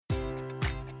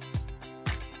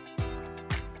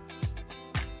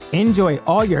Enjoy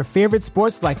all your favorite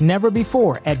sports like never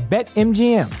before at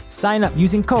BetMGM. Sign up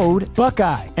using code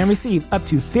Buckeye and receive up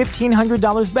to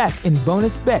 $1,500 back in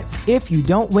bonus bets if you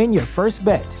don't win your first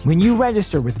bet. When you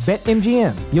register with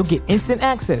BetMGM, you'll get instant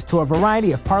access to a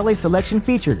variety of parlay selection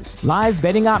features, live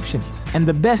betting options, and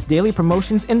the best daily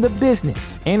promotions in the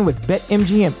business. And with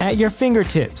BetMGM at your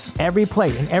fingertips, every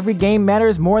play and every game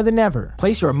matters more than ever.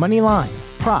 Place your money line,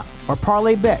 prop, or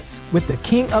parlay bets with the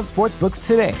king of sportsbooks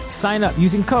today. Sign up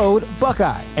using code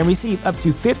Buckeye and receive up to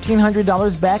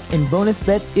 $1,500 back in bonus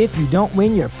bets if you don't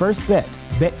win your first bet.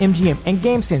 BetMGM and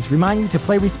GameSense remind you to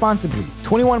play responsibly.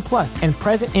 21 plus and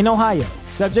present in Ohio,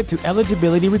 subject to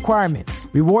eligibility requirements.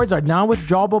 Rewards are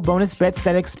non-withdrawable bonus bets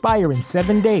that expire in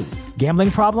 7 days. Gambling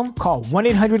problem? Call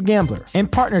 1-800-GAMBLER. In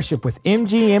partnership with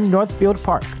MGM Northfield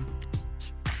Park.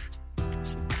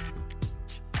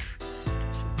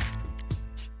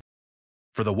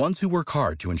 For the ones who work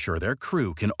hard to ensure their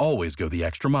crew can always go the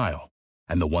extra mile,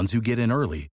 and the ones who get in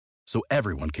early so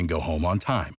everyone can go home on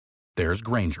time, there's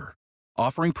Grainger,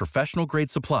 offering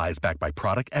professional-grade supplies backed by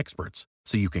product experts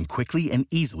so you can quickly and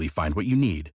easily find what you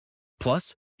need.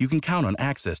 Plus, you can count on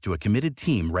access to a committed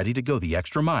team ready to go the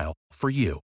extra mile for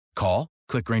you. Call,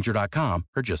 click Grainger.com,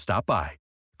 or just stop by.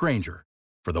 Grainger,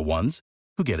 for the ones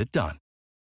who get it done.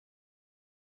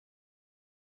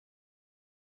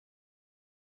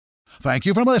 Thank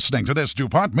you for listening to this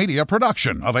DuPont Media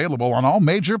production, available on all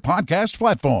major podcast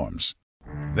platforms.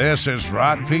 This is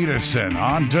Rod Peterson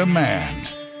on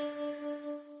demand.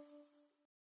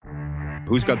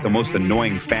 Who's got the most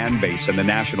annoying fan base in the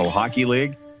National Hockey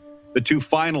League? The two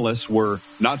finalists were,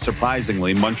 not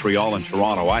surprisingly, Montreal and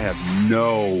Toronto. I have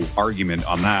no argument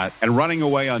on that. And running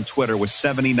away on Twitter with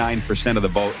 79% of the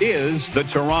vote is the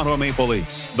Toronto Maple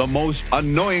Leafs, the most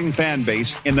annoying fan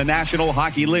base in the National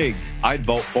Hockey League. I'd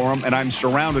vote for them, and I'm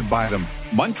surrounded by them.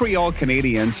 Montreal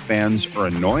Canadiens fans are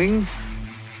annoying,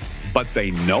 but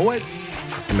they know it,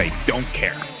 and they don't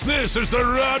care. This is the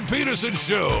Rod Peterson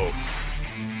Show.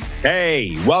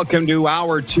 Hey, welcome to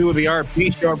Hour 2 of the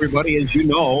RP Show, everybody. As you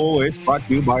know, it's brought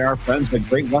to you by our friends at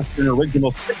Great Western Original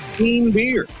 16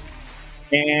 Beer.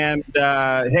 And,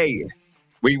 hey,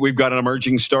 we've got an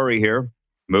emerging story here,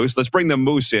 Moose. Let's bring the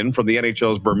Moose in from the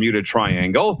NHL's Bermuda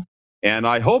Triangle. And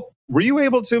I hope, were you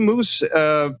able to, Moose,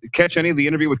 catch any of the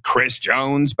interview with Chris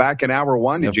Jones back in Hour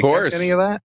 1? Did you catch any of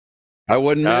that? I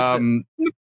wouldn't miss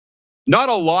it. Not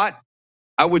a lot,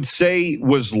 I would say,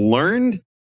 was learned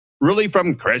really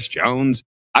from Chris Jones.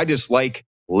 I just like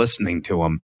listening to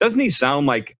him. Doesn't he sound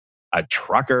like a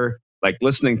trucker? Like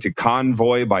listening to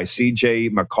Convoy by C.W.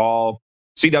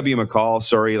 McCall,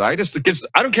 sorry. I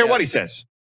don't care what he says.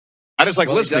 I just like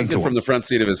listening to him. From the front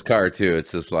seat of his car, too.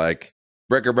 It's just like,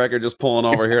 breaker, just pulling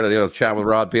over here to chat with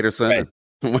Rod Peterson. Right.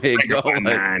 Away you go.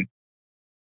 Man.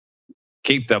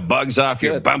 Keep the bugs off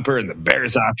your bumper and the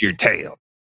bears off your tail.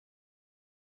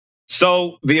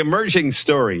 So the emerging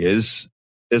story is,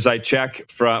 as I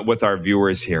check with our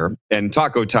viewers here, and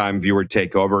Taco Time viewer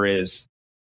takeover is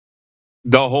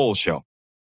the whole show.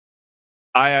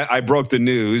 I broke the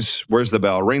news. Where's the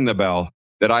bell? Ring the bell.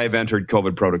 That I have entered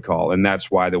COVID protocol, and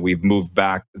that's why that we've moved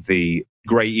back the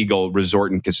Grey Eagle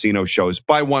Resort and Casino shows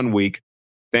by 1 week.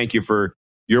 Thank you for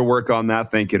your work on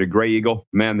that. Thank you to Grey Eagle.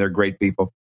 Man, they're great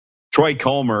people. Troy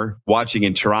Colmer, watching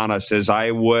in Toronto, says,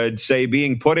 I would say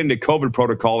being put into COVID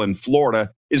protocol in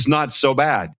Florida is not so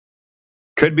bad.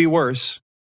 Could be worse.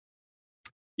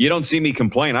 You don't see me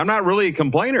complain. I'm not really a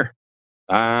complainer.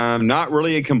 But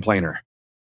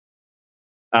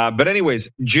anyways,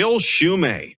 Jill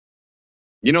Shumay.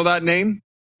 You know that name?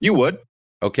 You would.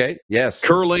 Okay, yes.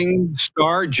 Curling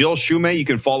star Jill Shumay. You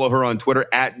can follow her on Twitter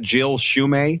at Jill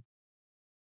Shumay.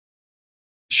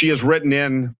 She has written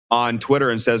in on Twitter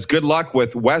and says, good luck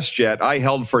with WestJet. I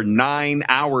held for 9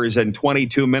 hours and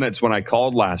 22 minutes when I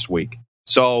called last week.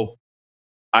 So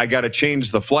I got to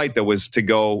change the flight that was to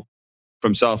go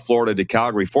from South Florida to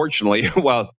Calgary. Fortunately,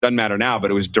 well, doesn't matter now,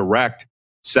 but it was direct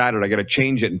Saturday. I got to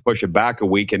change it and push it back a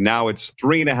week. And now it's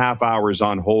 3.5 hours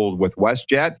on hold with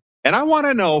WestJet. And I want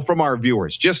to know from our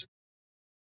viewers, just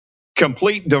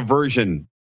complete diversion,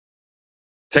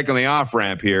 taking the off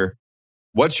ramp here.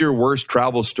 What's your worst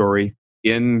travel story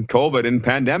in COVID and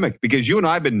pandemic? Because you and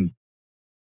I have been,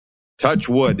 touch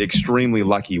wood, extremely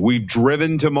lucky. We've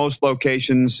driven to most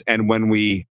locations, and when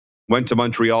we went to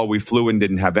Montreal, we flew and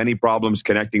didn't have any problems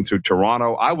connecting through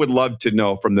Toronto. I would love to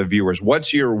know from the viewers,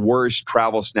 what's your worst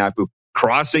travel snafu?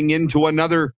 Crossing into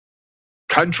another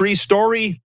country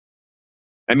story?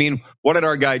 I mean, what did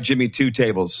our guy Jimmy Two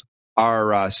Tables,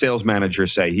 our sales manager,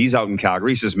 say? He's out in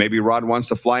Calgary. He says, maybe Rod wants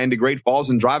to fly into Great Falls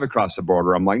and drive across the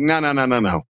border. I'm like,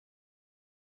 no.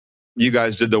 You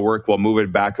guys did the work. We'll move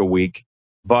it back a week.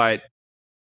 But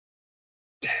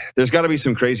there's got to be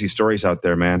some crazy stories out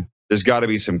there, man. There's got to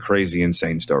be some crazy,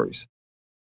 insane stories.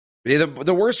 Yeah,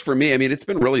 the worst for me, I mean, it's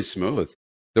been really smooth.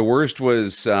 The worst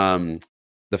was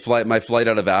my flight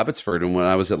out of Abbotsford, and when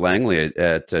I was at Langley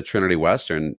at Trinity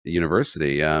Western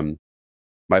University,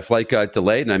 my flight got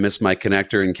delayed, and I missed my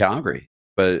connector in Calgary.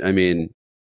 But I mean,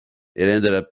 it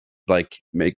ended up like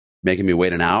making me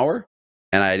wait an hour,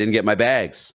 and I didn't get my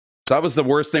bags. So that was the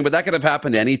worst thing. But that could have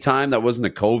happened anytime. That wasn't a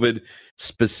COVID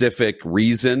specific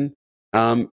reason.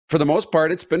 For the most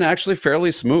part, it's been actually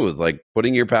fairly smooth. Like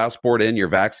putting your passport in, your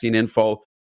vaccine info,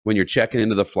 when you're checking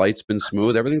into the flight's been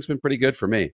smooth. Everything's been pretty good for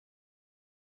me.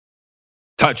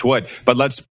 Touch wood. But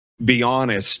let's be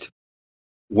honest.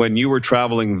 When you were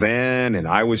traveling then and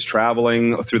I was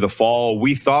traveling through the fall,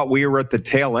 we thought we were at the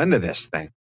tail end of this thing.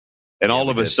 And all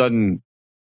of a sudden,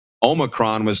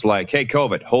 Omicron was like, hey,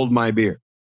 COVID, hold my beer.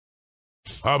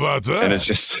 How about that? And it's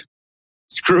just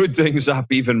screwed things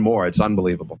up even more. It's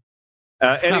unbelievable.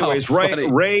 Anyways,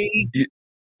 Ray,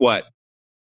 what?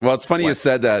 Well, it's funny you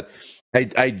said that.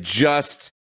 I just,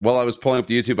 while I was pulling up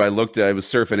the YouTube, I was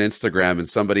surfing Instagram, and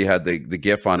somebody had the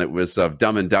GIF on it was of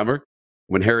Dumb and Dumber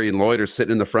when Harry and Lloyd are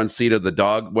sitting in the front seat of the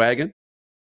dog wagon,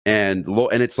 and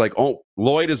it's like, oh,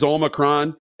 Lloyd is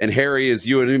Omicron and Harry is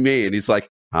you and me, and he's like,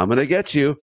 I'm gonna get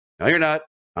you. No, you're not.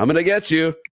 I'm gonna get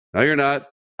you. No, you're not.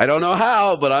 I don't know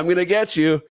how, but I'm gonna get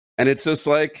you. And it's just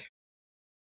like,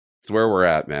 it's where we're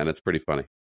at, man. It's pretty funny.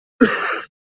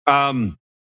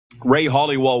 Ray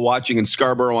Hollywell, watching in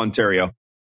Scarborough, Ontario,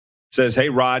 says, hey,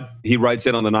 Rod, he writes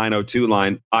in on the 902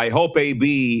 line, I hope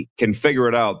AB can figure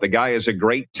it out. The guy is a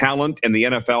great talent, and the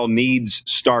NFL needs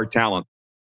star talent.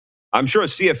 I'm sure a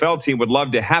CFL team would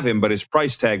love to have him, but his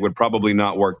price tag would probably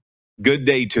not work. Good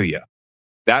day to you.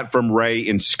 That from Ray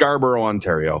in Scarborough,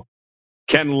 Ontario.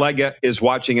 Ken Lega is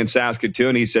watching in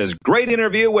Saskatoon. He says, great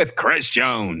interview with Chris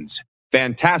Jones.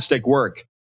 Fantastic work.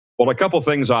 Well, a couple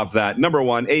things off that. Number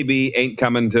one, AB ain't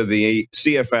coming to the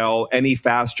CFL any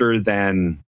faster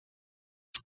than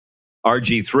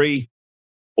RG3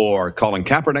 or Colin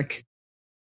Kaepernick.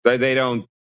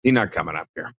 He's not coming up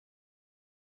here.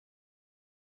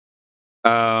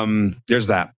 There's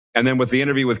that. And then with the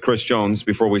interview with Chris Jones,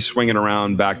 before we swing it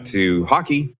around back to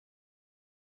hockey,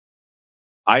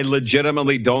 I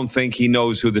legitimately don't think he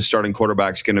knows who the starting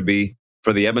quarterback's going to be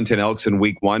for the Edmonton Elks in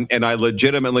week 1. And I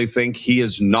legitimately think he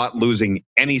is not losing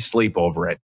any sleep over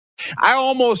it. I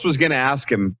almost was going to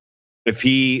ask him if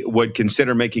he would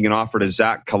consider making an offer to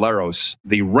Zach Collaros,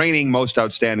 the reigning most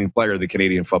outstanding player of the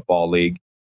Canadian Football League,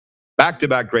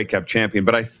 back-to-back Grey Cup champion.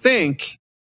 But I think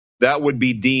that would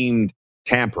be deemed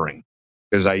tampering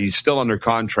because he's still under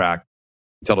contract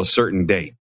until a certain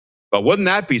date. But wouldn't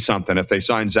that be something if they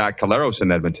signed Zach Collaros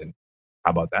in Edmonton?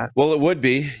 How about that? Well, it would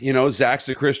be. Zach's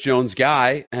a Chris Jones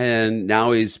guy, and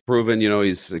now he's proven,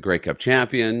 he's a Grey Cup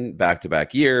champion,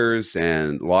 back-to-back years,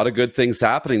 and a lot of good things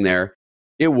happening there.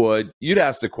 It would. You'd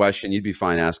ask the question. You'd be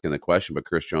fine asking the question, but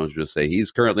Chris Jones would just say, he's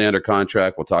currently under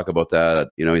contract. We'll talk about that.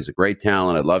 He's a great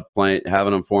talent. I love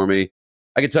having him for me.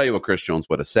 I can tell you what Chris Jones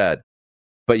would have said.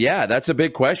 But yeah, that's a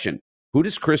big question. Who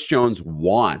does Chris Jones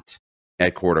want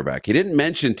at quarterback? He didn't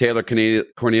mention Taylor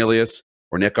Cornelius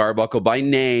or Nick Arbuckle by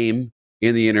name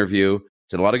in the interview.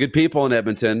 Said a lot of good people in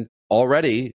Edmonton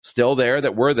already still there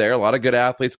that were there. A lot of good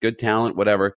athletes, good talent,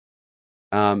 whatever.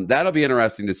 That'll be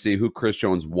interesting to see who Chris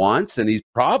Jones wants. And he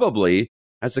probably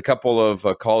has a couple of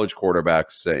college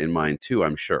quarterbacks in mind too,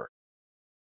 I'm sure.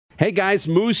 Hey guys,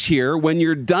 Moose here. When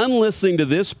you're done listening to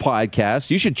this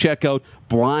podcast, you should check out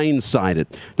Blindsided.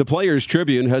 The Players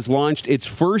Tribune has launched its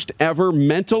first ever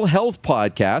mental health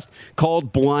podcast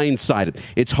called Blindsided.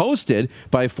 It's hosted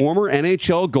by former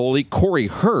NHL goalie Corey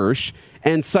Hirsch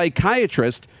and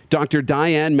psychiatrist Dr.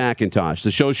 Diane McIntosh.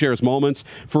 The show shares moments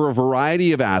for a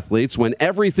variety of athletes when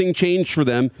everything changed for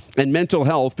them and mental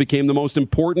health became the most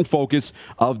important focus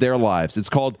of their lives. It's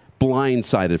called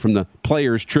Blindsided from the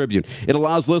Players Tribune. It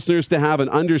allows listeners to have an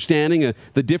understanding of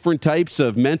the different types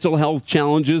of mental health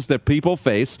challenges that people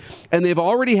face, and they've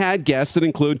already had guests that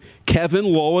include Kevin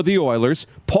Lowe of the Oilers,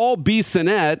 Paul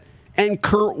Bissonnette, and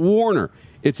Kurt Warner.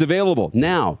 It's available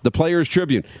now. The Players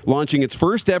Tribune launching its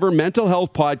first ever mental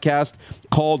health podcast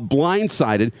called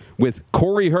Blindsided with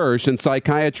Corey Hirsch and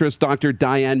psychiatrist Dr.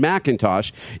 Diane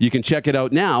McIntosh. You can check it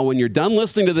out now when you're done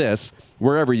listening to this,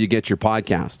 wherever you get your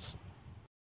podcasts.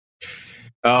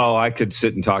 Oh, I could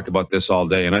sit and talk about this all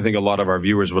day, and I think a lot of our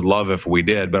viewers would love if we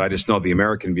did, but I just know the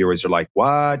American viewers are like,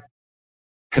 what?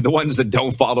 The ones that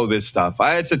don't follow this stuff.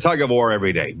 It's a tug of war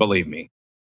every day, believe me.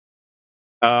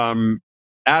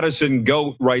 Addison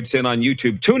Goat writes in on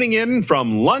YouTube, tuning in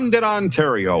from London,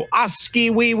 Ontario.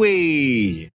 Oski wee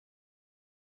wee.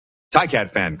 Ticats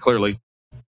fan, clearly.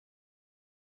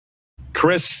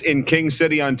 Chris in King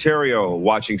City, Ontario,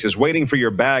 watching, says, waiting for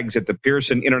your bags at the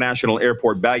Pearson International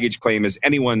Airport baggage claim is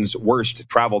anyone's worst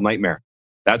travel nightmare.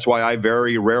 That's why I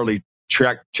very rarely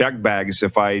check bags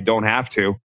if I don't have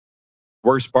to.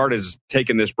 Worst part is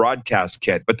taking this broadcast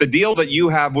kit. But the deal that you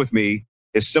have with me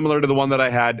is similar to the one that I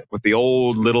had with the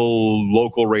old little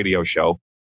local radio show.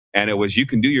 And it was, you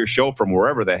can do your show from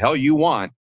wherever the hell you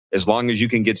want, as long as you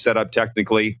can get set up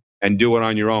technically and do it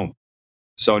on your own.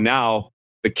 So now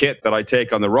the kit that I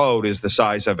take on the road is the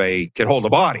size of can hold a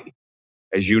body,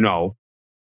 as you know.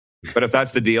 But if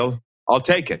that's the deal, I'll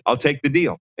take it. I'll take the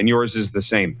deal. And yours is the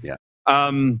same. Yeah.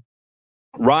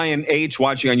 Ryan H.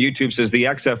 watching on YouTube says the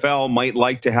XFL might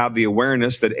like to have the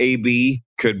awareness that AB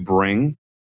could bring.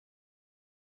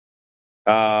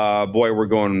 Boy, we're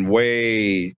going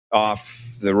way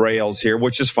off the rails here,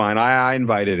 which is fine. I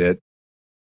invited it.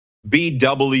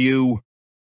 BW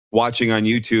watching on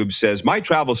YouTube says, my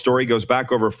travel story goes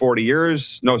back over 40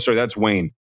 years. No, sorry, that's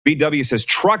Wayne. BW says,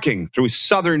 trucking through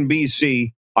southern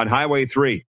BC on Highway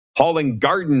 3, hauling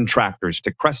garden tractors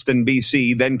to Creston,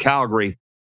 BC, then Calgary,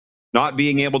 not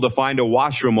being able to find a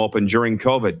washroom open during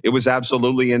COVID. It was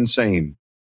absolutely insane.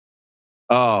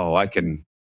 Oh, I can.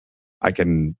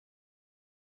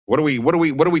 What are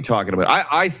we talking about?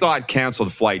 I thought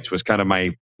canceled flights was kind of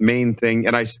my main thing.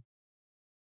 And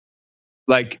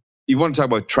you want to talk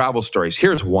about travel stories.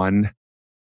 Here's one.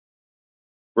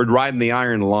 We're riding the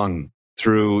Iron Lung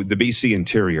through the BC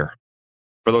interior.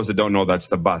 For those that don't know, that's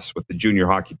the bus with the junior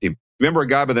hockey team. Remember a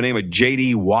guy by the name of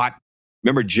J.D. Watt?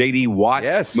 Remember J.D. Watt?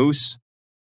 Yes. Moose?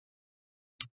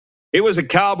 It was a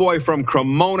cowboy from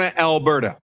Cremona,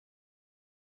 Alberta.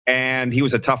 And he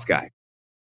was a tough guy.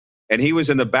 And he was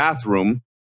in the bathroom.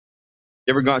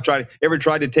 Ever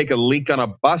tried to take a leak on a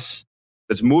bus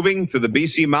that's moving through the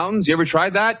BC mountains? You ever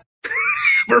tried that?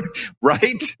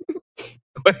 Right?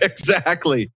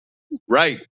 Exactly.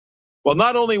 Right. Well,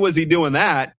 not only was he doing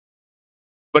that,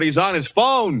 but he's on his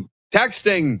phone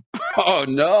texting. Oh,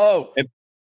 no.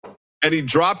 And he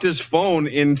dropped his phone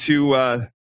into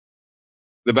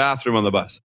the bathroom on the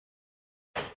bus.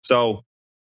 So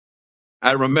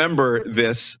I remember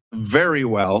this very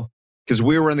well because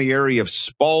we were in the area of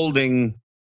Spalding.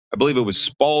 I believe it was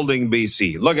Spalding,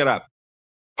 BC. Look it up.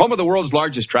 Home of the world's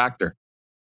largest tractor.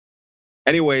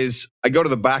 Anyways, I go to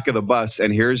the back of the bus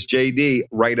and here's JD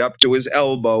right up to his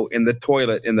elbow in the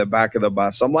toilet in the back of the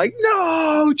bus. I'm like,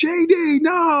 no, JD,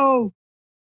 no.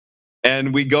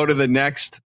 And we go to the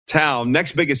next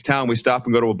biggest town. We stop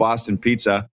and go to a Boston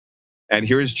Pizza. And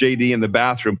here's JD in the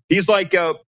bathroom. He's like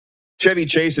Chevy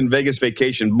Chase in Vegas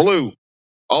Vacation, blue,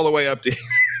 all the way up to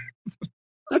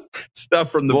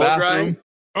stuff from the bathroom.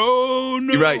 Oh,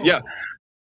 no. You're right, yeah.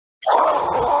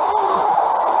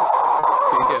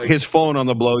 His phone on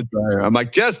the blow dryer. I'm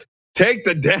like, just take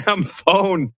the damn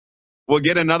phone. We'll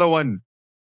get another one.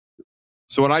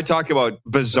 So when I talk about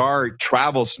bizarre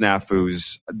travel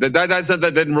snafus,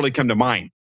 that didn't really come to mind.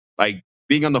 Like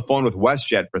being on the phone with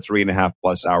WestJet for 3.5+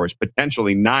 hours,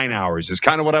 potentially 9 hours is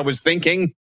kind of what I was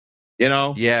thinking, you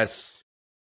know? Yes.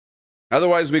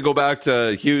 Otherwise, we go back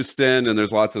to Houston and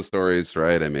there's lots of stories,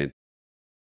 right? I mean,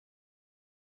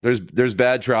 there's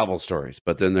bad travel stories,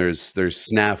 but then there's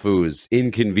snafus,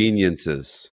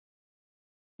 inconveniences.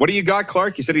 What do you got,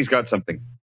 Clark? You said he's got something.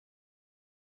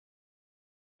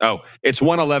 Oh, it's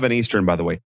 1:11 Eastern, by the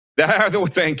way.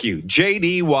 Thank you.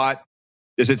 J.D. Watt.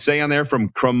 Does it say on there from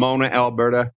Cremona,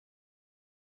 Alberta?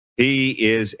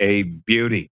 He is a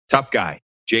beauty. Tough guy.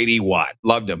 J.D. Watt.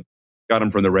 Loved him. Got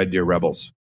him from the Red Deer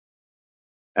Rebels.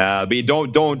 But you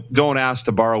don't ask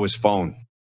to borrow his phone.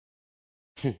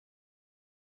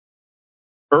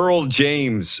 Earl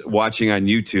James, watching on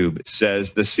YouTube,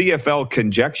 says the CFL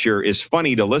conjecture is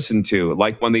funny to listen to,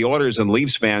 like when the Oilers and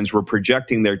Leafs fans were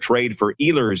projecting their trade for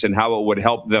Ehlers and how it would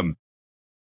help them.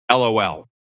 LOL.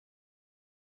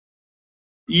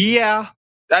 Yeah,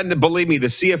 and believe me, the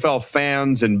CFL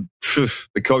fans and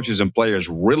the coaches and players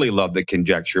really love the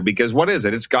conjecture because what is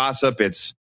it? It's gossip.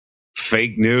 It's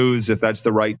fake news, if that's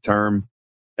the right term.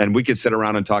 And we could sit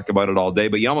around and talk about it all day,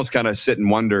 but you almost kind of sit and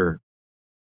wonder,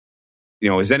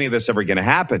 is any of this ever going to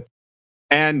happen?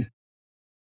 And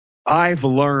I've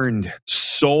learned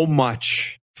so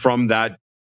much from that.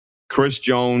 Chris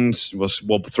Jones,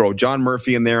 we'll throw John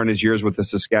Murphy in there in his years with the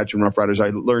Saskatchewan Roughriders. I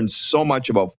learned so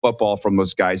much about football from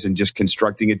those guys and just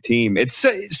constructing a team. It's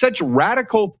such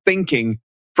radical thinking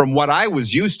from what I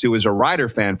was used to as a Rider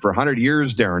fan for 100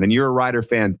 years, Darren, and you're a Rider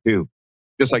fan too.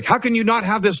 Just like, how can you not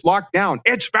have this locked down?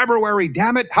 It's February,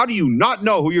 damn it. How do you not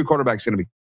know who your quarterback's going to be?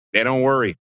 They don't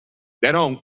worry. They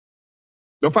don't.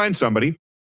 They'll find somebody.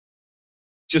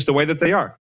 Just the way that they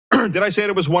are. Did I say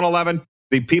it was 1:11?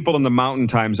 The people in the Mountain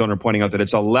Time Zone are pointing out that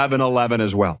it's 11:11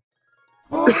 as well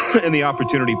in the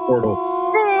Opportunity Portal.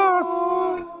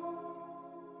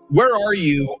 Where are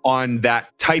you on that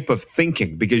type of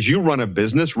thinking? Because you run a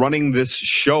business, running this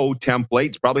show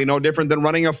template's probably no different than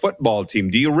running a football team.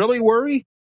 Do you really worry,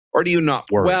 or do you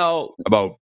not worry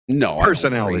about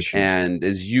personnel issues? And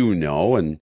as you know,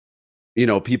 and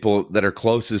people that are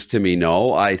closest to me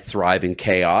know, I thrive in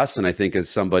chaos. And I think as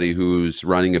somebody who's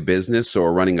running a business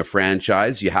or running a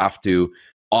franchise, you have to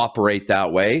operate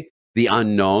that way. The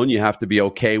unknown, you have to be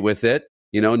okay with it.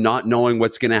 Not knowing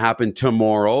what's going to happen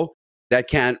tomorrow, that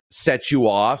can't set you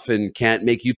off and can't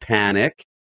make you panic.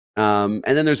 And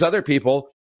then there's other people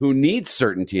who need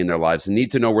certainty in their lives and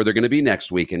need to know where they're going to be next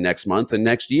week and next month and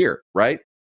next year, right?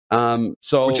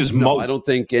 Which is I don't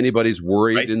think anybody's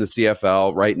worried in the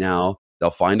CFL right now. They'll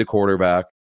find a quarterback.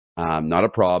 Not a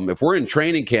problem. If we're in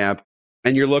training camp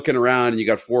and you're looking around and you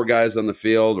got 4 guys on the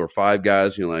field or 5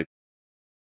 guys, you're like,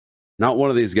 not one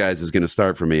of these guys is going to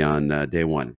start for me on day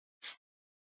one.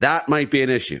 That might be an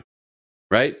issue,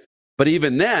 right? But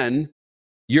even then,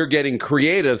 you're getting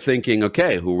creative thinking,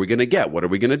 okay, who are we going to get? What are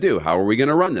we going to do? How are we going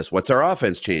to run this? What's our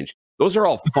offense change? Those are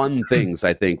all fun things,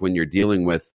 I think, when you're dealing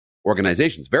with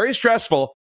organizations. Very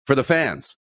stressful for the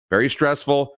fans. Very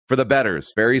stressful for the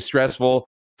bettors. Very stressful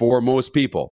for most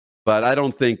people. But I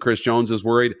don't think Chris Jones is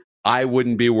worried. I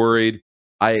wouldn't be worried.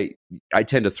 I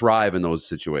tend to thrive in those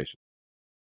situations.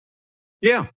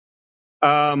 Yeah.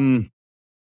 I'm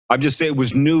just saying it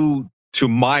was new to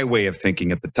my way of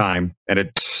thinking at the time.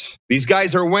 And these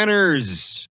guys are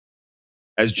winners.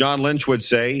 As John Lynch would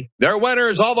say, they're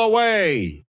winners all the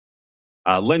way.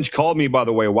 Lynch called me, by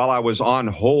the way, while I was on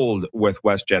hold with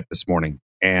WestJet this morning.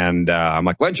 And I'm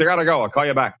like, Lynch, I got to go. I'll call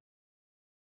you back.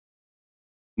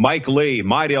 Mike Lee,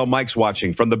 Mydale Mike's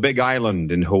watching from the Big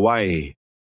Island in Hawaii.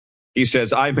 He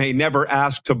says, I may never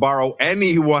ask to borrow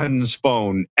anyone's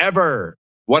phone, ever.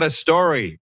 What a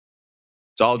story.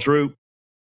 It's all true.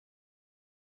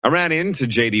 I ran into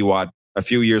J.D. Watt a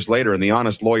few years later in the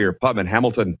Honest Lawyer pub in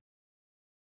Hamilton.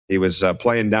 He was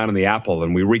playing down in the Apple,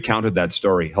 and we recounted that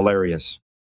story. Hilarious.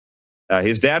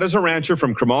 His dad is a rancher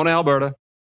from Cremona, Alberta.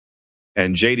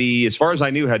 And J.D., as far as I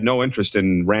knew, had no interest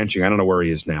in ranching. I don't know where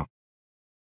he is now.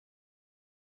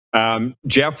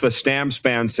 Jeff, the Stamps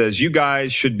fan, says, you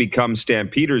guys should become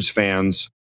Stampeders fans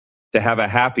to have a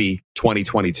happy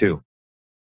 2022.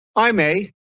 I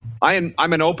may. I'm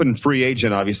an open free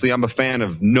agent, obviously. I'm a fan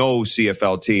of no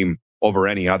CFL team over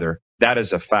any other. That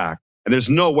is a fact. And there's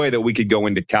no way that we could go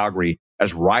into Calgary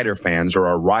as Rider fans or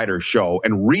a Rider show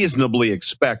and reasonably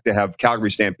expect to have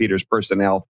Calgary Stampeders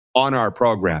personnel on our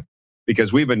program,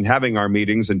 because we've been having our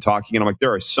meetings and talking. And I'm like,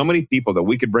 there are so many people that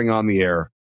we could bring on the air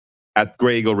at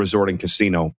Grey Eagle Resort and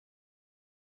Casino.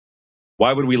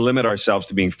 Why would we limit ourselves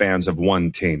to being fans of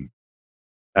one team?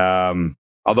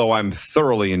 Although I'm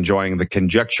thoroughly enjoying the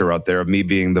conjecture out there of me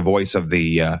being the voice of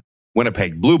the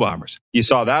Winnipeg Blue Bombers. You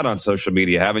saw that on social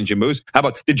media, haven't you, Moose? How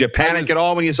about, did you panic at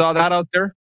all when you saw that out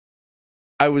there?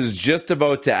 I was just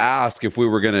about to ask if we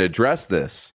were going to address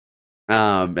this.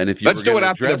 And if you Let's do it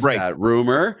after the break. That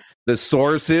rumor, the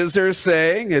sources are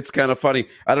saying, it's kind of funny.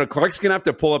 I don't know, Clark's going to have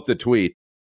to pull up the tweet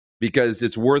because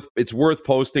it's worth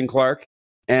posting, Clark.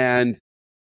 And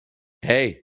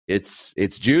hey, it's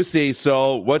juicy.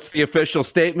 So what's the official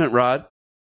statement, Rod?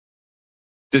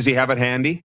 Does he have it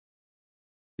handy?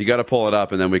 You got to pull it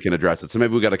up and then we can address it. So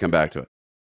maybe we got to come back to it.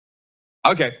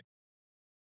 Okay.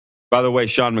 By the way,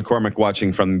 Sean McCormick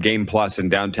watching from Game Plus in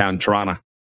downtown Toronto.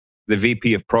 The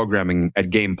VP of programming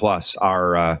at Game Plus,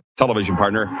 our television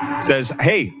partner, says,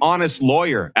 hey, Honest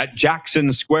Lawyer at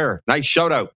Jackson Square. Nice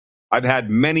shout out. I've had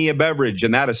many a beverage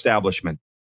in that establishment.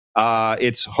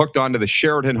 It's hooked onto the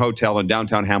Sheraton Hotel in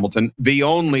downtown Hamilton, the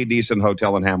only decent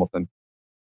hotel in Hamilton.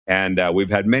 And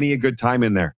we've had many a good time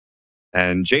in there.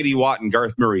 And J.D. Watt and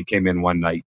Garth Murray came in one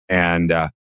night, and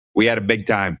we had a big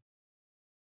time.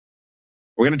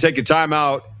 We're going to take a time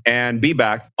out and be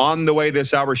back. On the way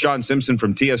this hour, Shawn Simpson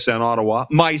from TSN Ottawa.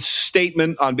 My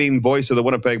statement on being voice of the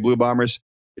Winnipeg Blue Bombers.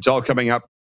 It's all coming up.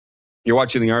 You're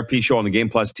watching the RP Show on the Game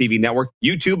Plus TV network,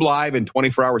 YouTube Live, and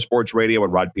 24-hour sports radio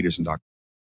at rodpeterson.com.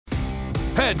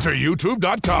 Head to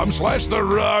youtube.com/The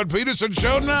Rod Peterson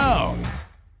Show now.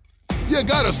 You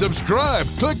gotta subscribe.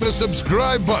 Click the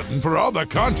subscribe button for all the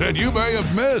content you may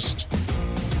have missed.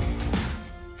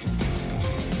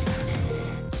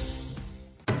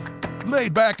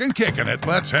 Laid back and kicking it,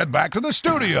 let's head back to the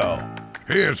studio.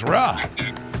 Here's Rod.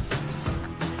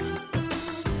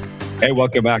 Hey,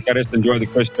 welcome back. I just enjoyed the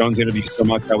Chris Jones interview so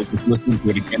much. I was just listening to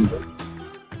it again.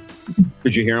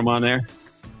 Could you hear him on there?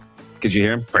 Could you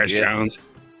hear him? Chris Jones.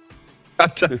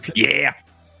 Yeah.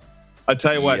 I'll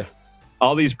tell you what,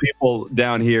 all these people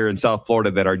down here in South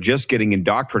Florida that are just getting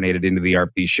indoctrinated into the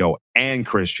RP show and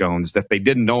Chris Jones, that they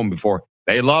didn't know him before,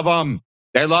 they love him.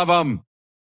 They love him.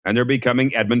 And they're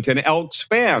becoming Edmonton Elks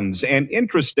fans. And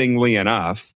interestingly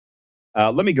enough,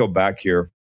 let me go back here.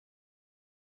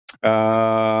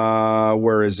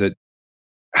 Where is it?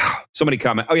 Somebody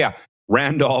comment. Oh, yeah.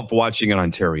 Randolph, watching in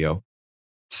Ontario,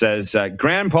 says,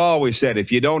 Grandpa always said,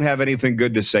 if you don't have anything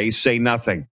good to say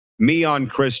nothing. Me on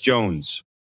Chris Jones.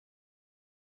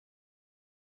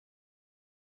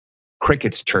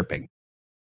 Crickets chirping.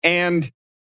 And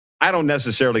I don't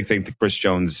necessarily think that Chris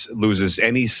Jones loses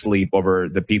any sleep over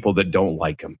the people that don't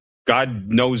like him. God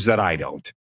knows that I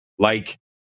don't. Like,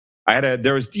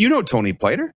 you know Tony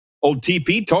Plater? Old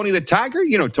TP, Tony the Tiger?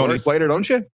 You know Tony Plater, don't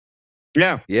you?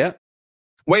 Yeah. Yeah.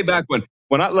 Way back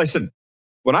when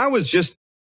I was just,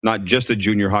 not just a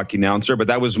junior hockey announcer, but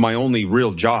that was my only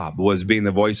real job, was being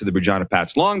the voice of the Regina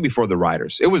Pats long before the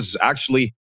Riders. It was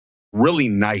actually really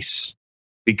nice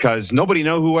because nobody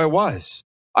knew who I was.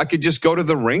 I could just go to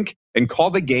the rink and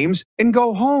call the games and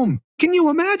go home. Can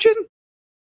you imagine?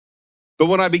 But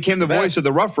when I became the voice of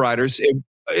the Rough Riders,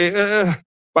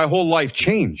 my whole life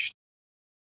changed.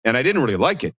 And I didn't really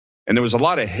like it. And there was a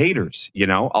lot of haters,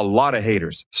 a lot of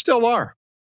haters. Still are.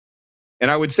 And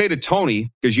I would say to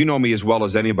Tony, because you know me as well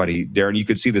as anybody, Darren, you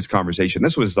could see this conversation.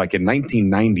 This was like in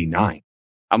 1999.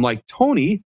 I'm like,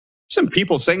 Tony, some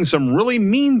people saying some really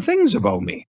mean things about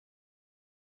me.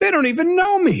 They don't even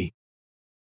know me.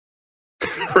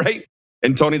 Right?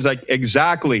 And Tony's like,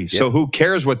 exactly. Yeah. So who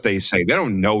cares what they say? They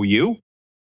don't know you.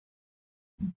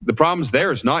 The problem's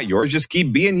theirs, not yours. Just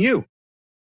keep being you.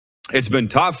 It's been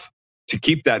tough to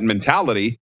keep that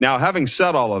mentality. Now, having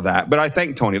said all of that, but I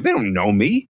thank Tony. They don't know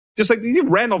me. Just like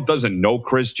Randolph doesn't know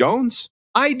Chris Jones.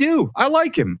 I do. I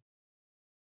like him.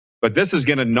 But this is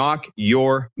going to knock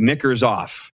your knickers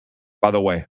off, by the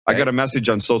way. Okay. I got a message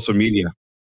on social media.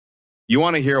 You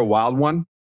want to hear a wild one?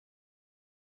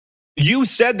 You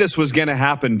said this was going to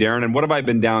happen, Darren, and what have I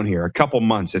been down here? A couple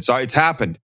months. It's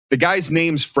happened. The guy's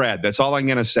name's Fred. That's all I'm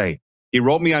going to say. He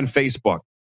wrote me on Facebook.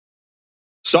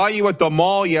 Saw you at the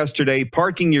mall yesterday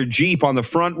parking your Jeep on the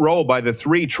front row by the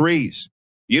 3 trees.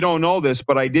 You don't know this,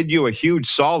 but I did you a huge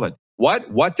solid.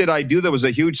 What? What did I do that was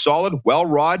a huge solid? Well,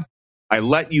 Rod, I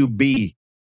let you be.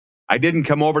 I didn't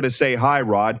come over to say hi,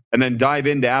 Rod, and then dive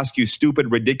in to ask you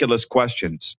stupid, ridiculous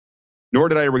questions. Nor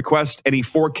did I request any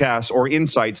forecasts or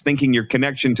insights thinking your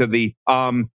connection to the,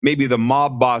 maybe the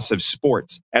mob boss of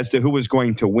sports as to who was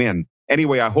going to win.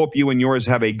 Anyway, I hope you and yours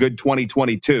have a good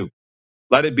 2022.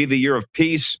 Let it be the year of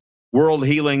peace, world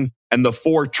healing, and the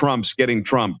 4 Trumps getting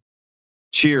Trump.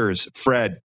 Cheers,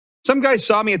 Fred. Some guy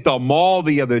saw me at the mall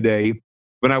the other day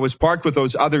when I was parked with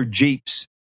those other Jeeps.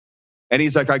 And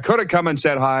he's like, I could have come and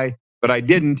said hi, but I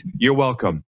didn't. You're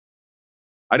welcome.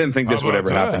 I didn't think this would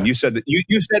ever happen. You said that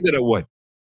you said that it would.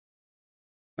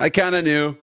 I kind of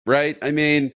knew, right? I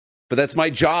mean, but that's my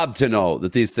job to know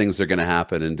that these things are going to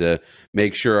happen and to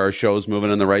make sure our show's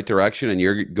moving in the right direction and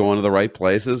you're going to the right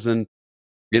places. And,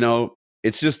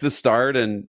 it's just the start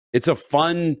and it's a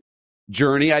fun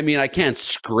journey. I mean, I can't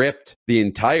script the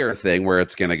entire thing where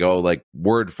it's going to go like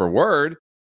word for word.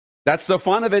 That's the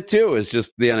fun of it too, is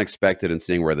just the unexpected and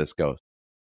seeing where this goes.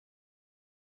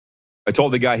 I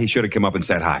told the guy he should have come up and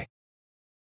said hi.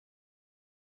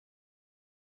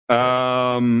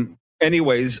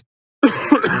 Anyways,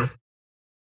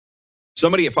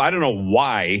 somebody, I don't know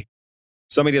why,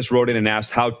 somebody just wrote in and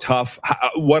asked how tough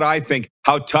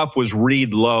was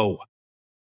Reed Lowe.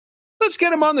 Let's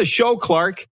get him on the show,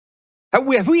 Clark. Have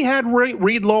we had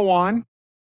Reed Lowe on?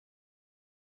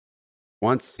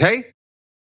 Once. Hey,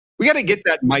 we got to get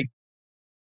that mic.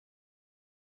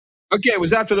 Okay, it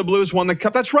was after the Blues won the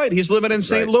Cup. That's right. He's living in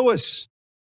St. Louis.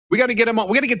 We got to get him on.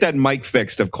 We got to get that mic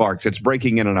fixed of Clark's. It's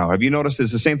breaking in and out. Have you noticed?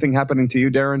 Is the same thing happening to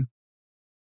you, Darren?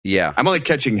 Yeah. I'm only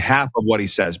catching half of what he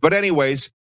says. But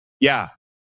anyways, yeah.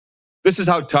 This is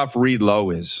how tough Reed Lowe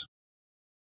is.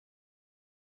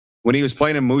 When he was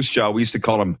playing in Moose Jaw, we used to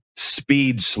call him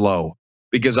Speed Slow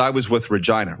because I was with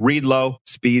Regina. Reed Lowe,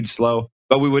 Speed Slow.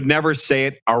 But we would never say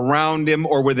it around him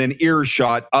or within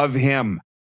earshot of him.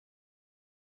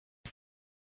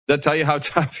 Does that tell you how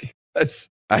tough he is?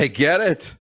 I get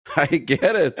it.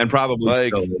 And probably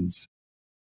still is.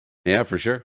 Yeah, for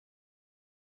sure.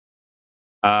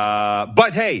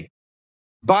 But hey,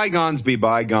 bygones be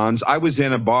bygones. I was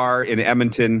in a bar in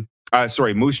Edmonton,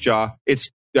 Moose Jaw. It's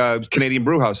Canadian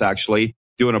Brewhouse, actually,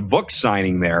 doing a book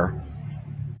signing there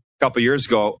a couple years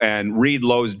ago. And Reed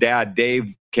Lowe's dad,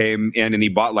 Dave, came in and he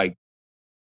bought like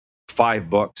 5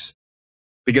 books.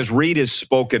 Because Reed is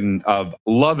spoken of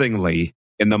lovingly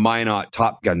in the Minot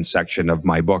Top Gun section of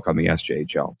my book on the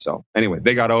SJHL. So anyway,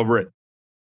 they got over it.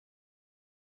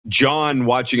 John,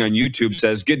 watching on YouTube,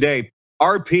 says, good day.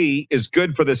 RP is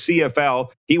good for the CFL.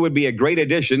 He would be a great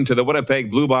addition to the Winnipeg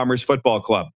Blue Bombers Football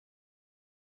Club.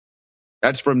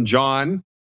 That's from John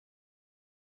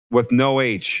with no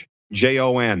H,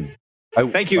 Jon.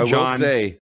 Thank you, John. I will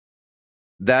say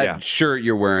that shirt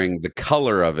you're wearing, the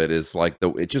color of it is like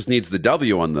it just needs the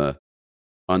W on the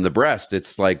breast.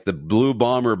 It's like the Blue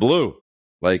Bomber blue.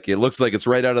 Like it looks like it's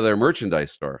right out of their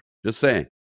merchandise store. Just saying.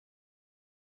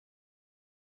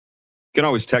 You can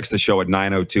always text the show at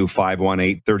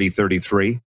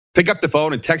 902-518-3033. Pick up the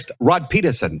phone and text Rod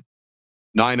Peterson,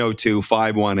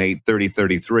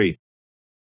 902-518-3033.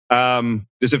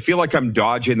 Does it feel like I'm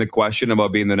dodging the question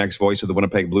about being the next voice of the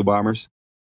Winnipeg Blue Bombers?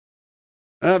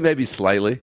 Maybe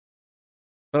slightly,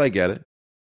 but I get it.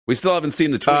 We still haven't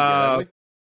seen the tweet yet, have we?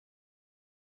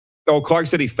 Oh, Clark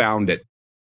said he found it.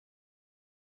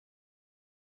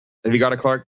 Have you got it,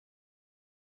 Clark?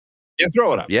 Yeah,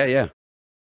 throw it up. Yeah.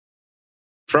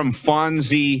 From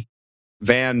Fonzie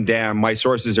Van Dam, my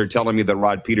sources are telling me that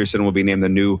Rod Peterson will be named the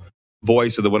new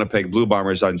voice of the Winnipeg Blue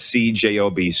Bombers on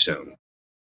CJOB soon.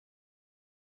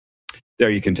 There,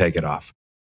 you can take it off.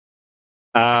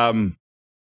 The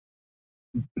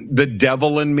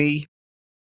devil in me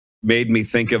made me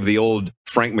think of the old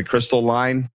Frank McChrystal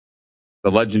line,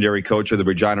 the legendary coach of the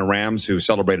Regina Rams who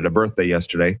celebrated a birthday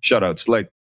yesterday. Shout out Slick.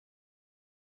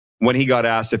 When he got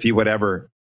asked if he would ever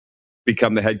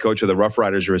become the head coach of the Rough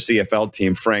Riders or a CFL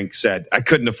team, Frank said, I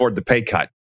couldn't afford the pay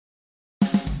cut.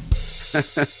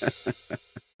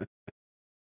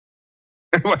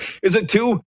 Is it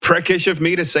too prickish of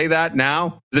me to say that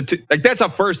now? Is it too, like, that's the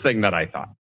first thing that I thought.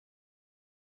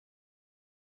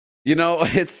 You know,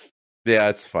 it's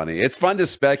funny. It's fun to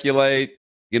speculate.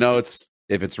 You know,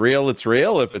 if it's real, it's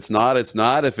real. If it's not, it's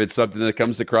not. If it's something that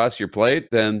comes across your plate,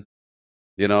 then,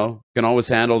 you know, you can always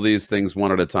handle these things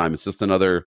one at a time. It's just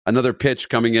another pitch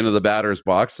coming into the batter's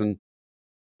box. And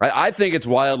I think it's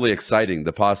wildly exciting,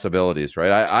 the possibilities,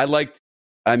 right?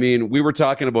 We were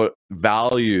talking about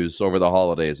values over the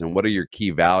holidays and what are your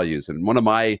key values? And one of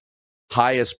my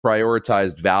highest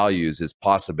prioritized values is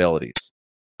possibilities.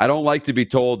 I don't like to be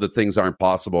told that things aren't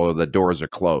possible or that doors are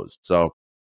closed. So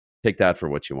take that for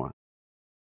what you want.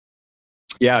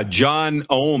 Yeah, John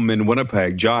Ohm in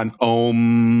Winnipeg. John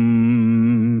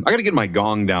Ohm. I got to get my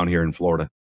gong down here in Florida.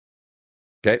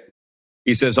 Okay.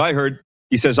 He says, I heard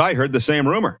the same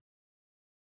rumor.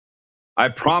 I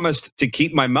promised to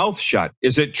keep my mouth shut.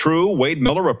 Is it true Wade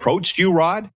Miller approached you,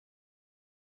 Rod?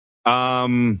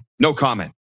 No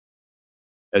comment.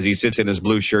 As he sits in his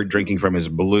blue shirt drinking from his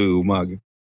blue mug.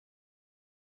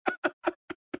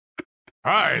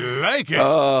 I like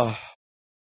it.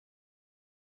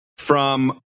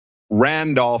 From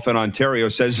Randolph in Ontario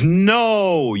says,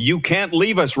 no, you can't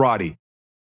leave us, Roddy.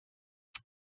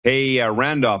 Hey,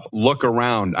 Randolph, look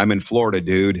around. I'm in Florida,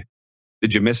 dude.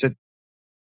 Did you miss it?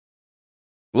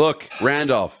 Look,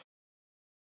 Randolph,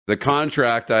 the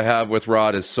contract I have with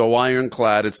Rod is so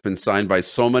ironclad. It's been signed by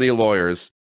so many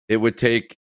lawyers. It would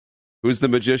take, who's the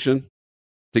magician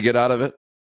to get out of it?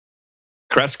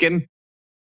 Kreskin?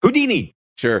 Houdini.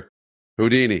 Sure.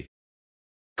 Houdini.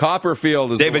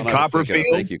 Copperfield is David Copperfield.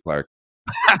 Thank you, Clark.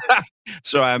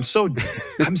 So I'm so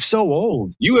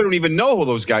old. You don't even know who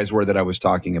those guys were that I was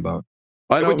talking about.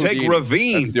 I know it would take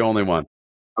Ravine. That's the only one.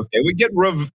 Okay,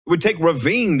 it would take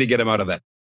Ravine to get him out of that.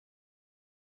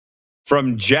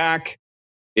 From Jack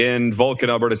in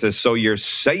Vulcan, Alberta says, so you're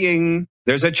saying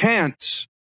there's a chance.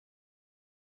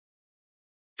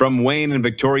 From Wayne in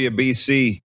Victoria,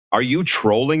 BC, are you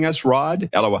trolling us, Rod?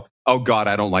 LOL. Oh, God,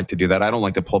 I don't like to do that. I don't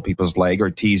like to pull people's leg or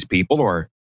tease people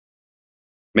or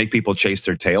make people chase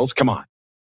their tails. Come on.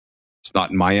 It's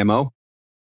not in my MO.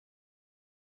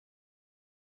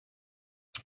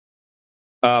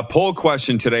 Poll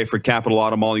question today for Capital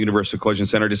Auto Mall Universal Collision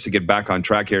Center, just to get back on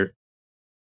track here.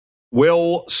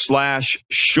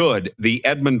 Will/should the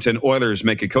Edmonton Oilers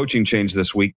make a coaching change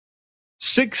this week?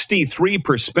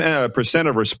 63%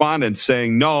 of respondents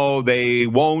saying no, they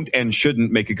won't and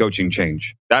shouldn't make a coaching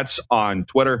change. That's on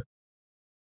Twitter.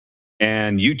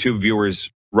 And YouTube viewers,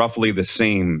 roughly the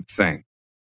same thing.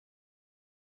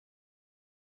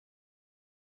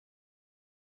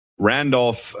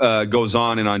 Randolph goes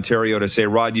on in Ontario to say,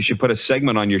 Rod, you should put a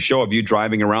segment on your show of you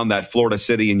driving around that Florida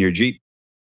city in your Jeep.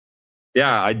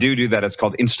 Yeah, I do that. It's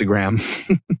called Instagram.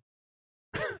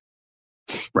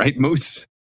 Right, Moose?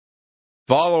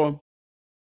 Follow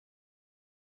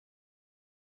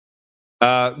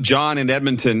him. John in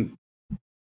Edmonton.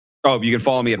 Oh, you can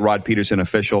follow me at Rod Peterson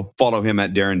Official. Follow him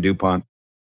at Darren DuPont.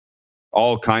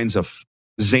 All kinds of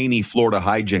zany Florida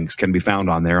hijinks can be found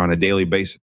on there on a daily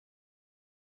basis.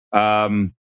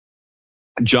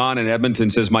 John in Edmonton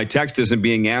says, my text isn't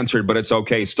being answered, but it's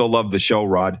okay. Still love the show,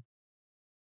 Rod.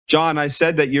 John, I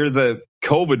said that you're the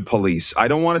COVID police. I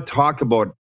don't want to talk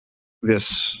about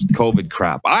this COVID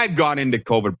crap. I've gone into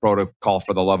COVID protocol,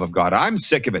 for the love of God. I'm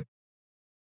sick of it.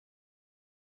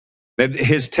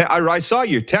 I saw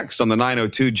your text on the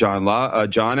 902, John,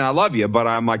 and I love you, but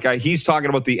I'm like, he's talking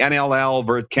about the NLL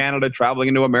versus Canada traveling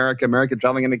into America, America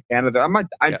traveling into Canada.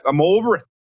 I'm over it.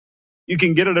 You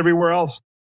can get it everywhere else.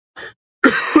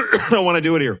 I don't want to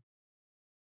do it here.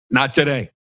 Not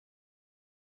today.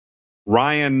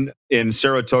 Ryan in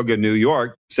Saratoga, New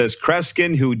York says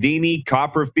Kreskin, Houdini,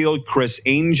 Copperfield, Chris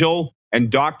Angel,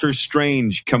 and Doctor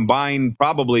Strange combined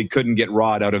probably couldn't get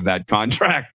Rod out of that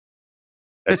contract.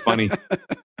 That's funny.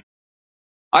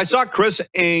 I saw Chris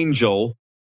Angel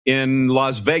in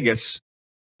Las Vegas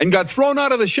and got thrown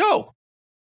out of the show.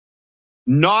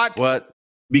 Not for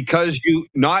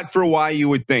why you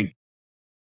would think.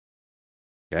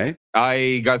 Okay.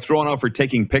 I got thrown out for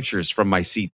taking pictures from my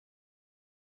seat.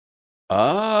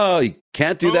 Oh, you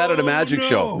can't do that at a magic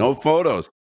show. No photos.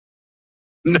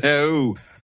 No.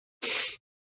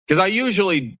 Because I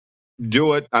usually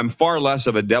do it. I'm far less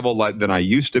of a devil than I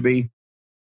used to be.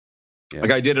 Yeah.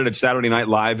 Like I did it at Saturday Night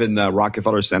Live in the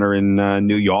Rockefeller Center in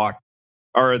New York.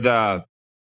 Or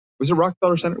was it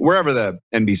Rockefeller Center? Wherever the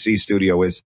NBC studio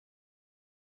is.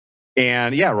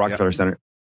 And yeah, Rockefeller Center.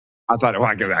 I thought,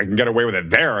 I can get away with it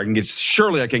there.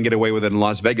 Surely I can get away with it in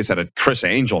Las Vegas at a Chris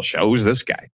Angel show. Who's this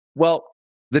guy? Well,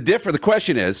 the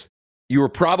question is, you were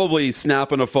probably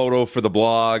snapping a photo for the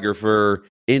blog or for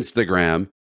Instagram,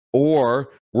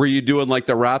 or were you doing like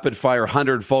the rapid fire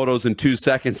 100 photos in 2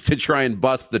 seconds to try and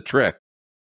bust the trick?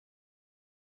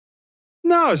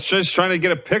 No, it's just trying to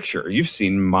get a picture. You've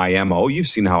seen my MO. You've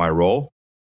seen how I roll.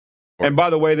 And by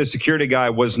the way, the security guy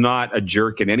was not a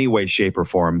jerk in any way, shape, or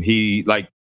form. They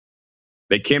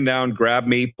came down, grabbed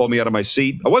me, pulled me out of my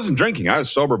seat. I wasn't drinking. I was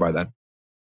sober by then.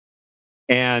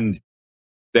 And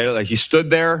he stood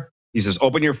there. He says,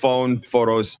 open your phone,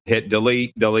 photos, hit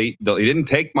delete, delete, delete. He didn't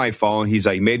take my phone. He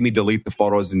made me delete the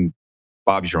photos, and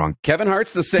Bob's wrong. Kevin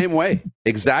Hart's the same way.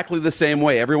 Exactly the same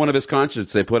way. Every one of his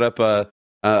concerts, they put up a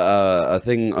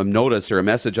thing, a notice or a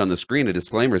message on the screen, a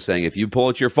disclaimer saying, if you pull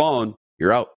out your phone,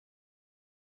 you're out.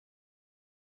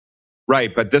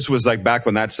 Right, but this was like back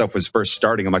when that stuff was first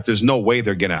starting. I'm like, there's no way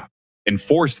they're going to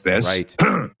enforce this. Right.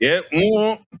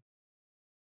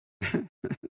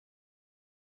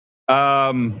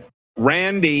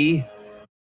 Randy,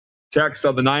 text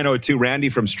of the 902, Randy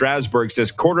from Strasbourg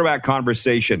says, quarterback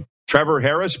conversation. Trevor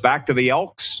Harris back to the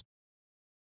Elks.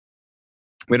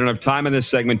 We don't have time in this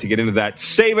segment to get into that.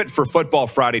 Save it for Football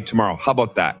Friday tomorrow. How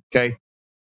about that? Okay.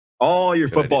 All your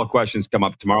football questions come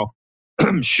up tomorrow.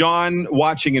 Shawn,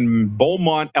 watching in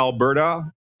Beaumont,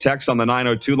 Alberta, text on the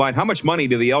 902 line. How much money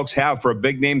do the Elks have for a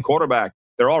big-name quarterback?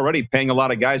 They're already paying a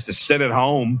lot of guys to sit at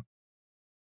home.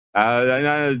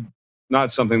 Not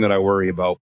something that I worry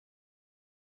about.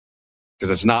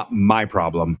 Because it's not my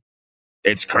problem.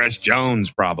 It's Chris Jones'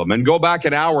 problem. And go back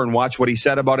an hour and watch what he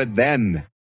said about it then.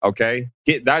 Okay?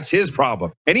 That's his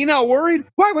problem. And he not worried?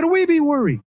 Why would we be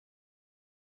worried?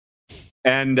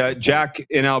 And Jack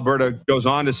in Alberta goes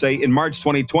on to say, in March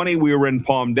 2020, we were in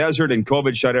Palm Desert and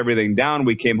COVID shut everything down.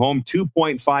 We came home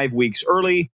 2.5 weeks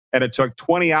early, and it took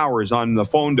 20 hours on the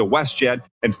phone to WestJet.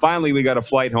 And finally, we got a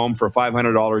flight home for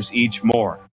 $500 each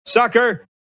more. Sucker!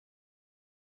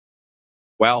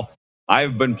 Well,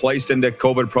 I've been placed into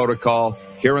COVID protocol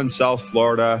here in South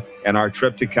Florida, and our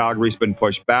trip to Calgary's been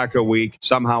pushed back a week.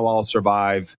 Somehow I'll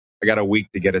survive. I got a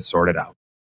week to get it sorted out.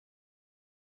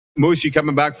 Moose, you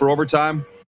coming back for overtime?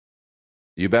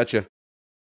 You betcha.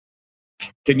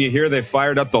 Can you hear they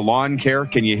fired up the lawn care?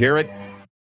 Can you hear it?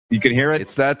 You can hear it?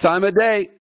 It's that time of day.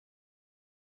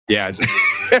 Yeah,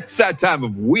 it's that time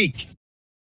of week.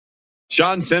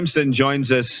 Shawn Simpson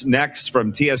joins us next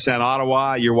from TSN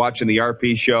Ottawa. You're watching the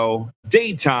RP Show.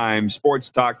 Daytime sports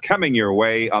talk coming your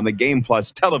way on the Game Plus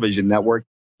television network,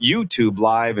 YouTube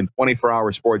Live, and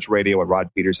 24-hour sports radio at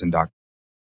rodpeterson.com.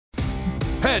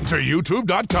 Head to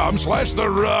youtube.com/The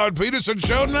Rod Peterson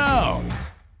Show now.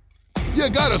 You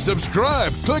gotta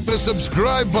subscribe. Click the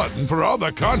subscribe button for all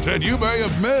the content you may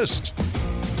have missed.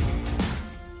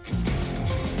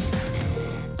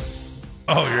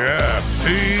 Oh, yeah,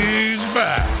 he's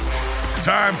back.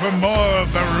 Time for more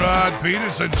of The Rod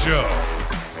Peterson Show.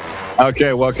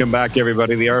 Okay, welcome back,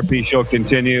 everybody. The RP Show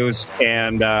continues,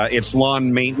 and it's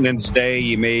lawn maintenance day.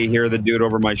 You may hear the dude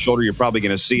over my shoulder. You're probably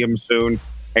going to see him soon.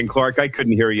 And Clark, I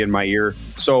couldn't hear you in my ear.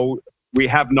 So We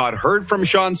have not heard from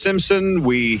Shawn Simpson.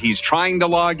 He's trying to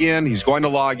log in. He's going to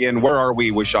log in. Where are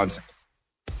we with Shawn Simpson?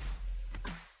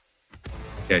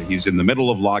 Okay, he's in the middle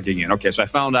of logging in. Okay, so I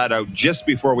found that out just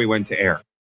before we went to air,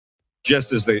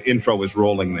 just as the intro was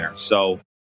rolling there. So,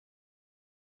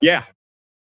 yeah.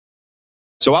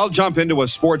 So I'll jump into a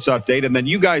sports update, and then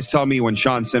you guys tell me when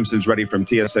Shawn Simpson's ready from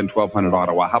TSN 1200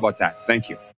 Ottawa. How about that? Thank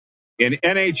you. In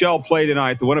NHL play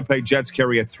tonight, the Winnipeg Jets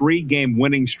carry a 3-game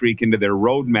winning streak into their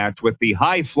road match with the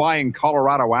high-flying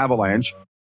Colorado Avalanche.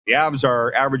 The Avs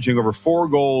are averaging over 4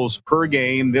 goals per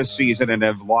game this season and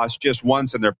have lost just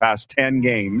once in their past 10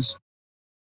 games.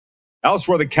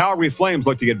 Elsewhere, the Calgary Flames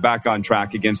look to get back on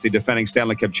track against the defending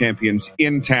Stanley Cup champions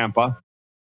in Tampa.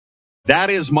 That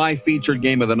is my featured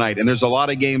game of the night, and there's a lot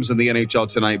of games in the NHL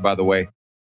tonight, by the way.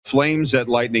 Flames at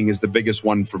Lightning is the biggest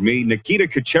one for me. Nikita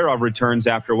Kucherov returns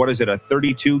after, a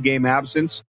 32-game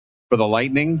absence for the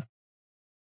Lightning.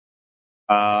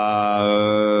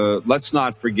 Let's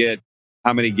not forget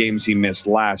how many games he missed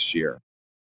last year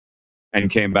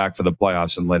and came back for the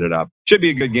playoffs and lit it up. Should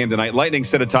be a good game tonight. Lightning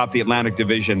sit atop the Atlantic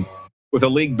Division with a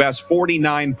league-best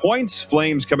 49 points.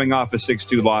 Flames coming off a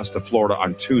 6-2 loss to Florida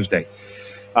on Tuesday.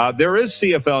 There is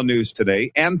CFL news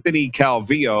today. Anthony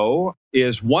Calvillo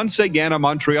is once again a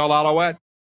Montreal Alouette.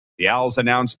 The Owls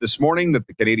announced this morning that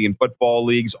the Canadian Football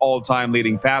League's all-time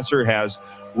leading passer has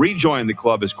rejoined the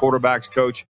club as quarterbacks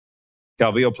coach.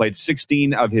 Calvillo played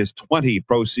 16 of his 20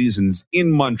 pro seasons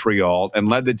in Montreal and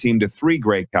led the team to 3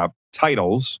 Grey Cup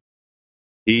titles.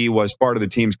 He was part of the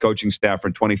team's coaching staff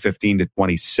from 2015 to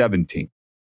 2017.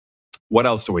 What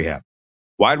else do we have?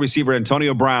 Wide receiver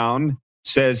Antonio Brown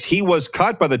says he was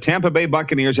cut by the Tampa Bay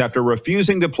Buccaneers after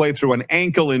refusing to play through an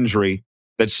ankle injury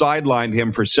that sidelined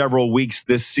him for several weeks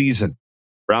this season.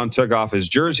 Brown took off his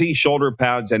jersey, shoulder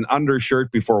pads, and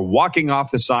undershirt before walking off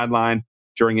the sideline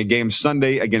during a game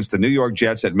Sunday against the New York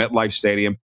Jets at MetLife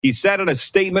Stadium. He said in a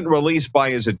statement released by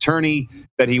his attorney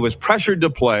that he was pressured to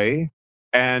play,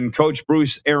 and Coach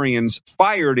Bruce Arians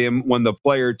fired him when the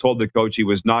player told the coach he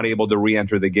was not able to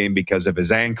re-enter the game because of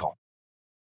his ankle.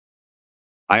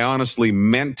 I honestly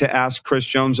meant to ask Chris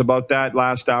Jones about that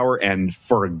last hour and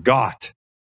forgot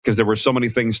because there were so many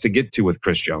things to get to with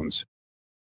Chris Jones.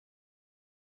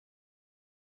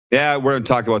 Yeah, we're going to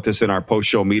talk about this in our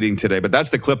post-show meeting today, but that's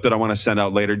the clip that I want to send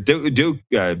out later. Dupes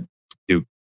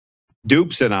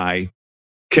and I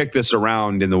kicked this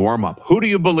around in the warm-up. Who do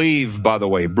you believe, by the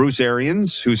way? Bruce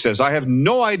Arians, who says, I have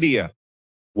no idea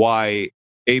why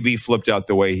AB flipped out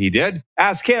the way he did.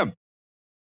 Ask him.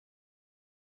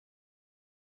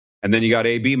 And then you got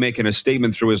AB making a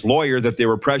statement through his lawyer that they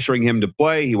were pressuring him to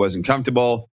play. He wasn't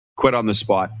comfortable. Quit on the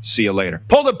spot. See you later.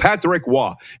 Pulled a Patrick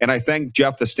Waugh. And I thank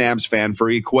Jeff, the Stamps fan, for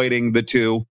equating the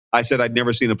two. I said I'd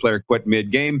never seen a player quit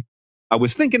mid-game. I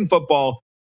was thinking football,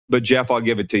 but Jeff, I'll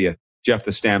give it to you. Jeff,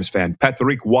 the Stamps fan.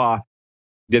 Patrick Waugh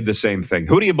did the same thing.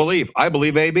 Who do you believe? I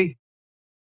believe AB.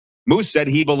 Moose said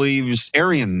he believes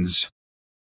Arians.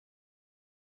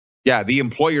 Yeah, the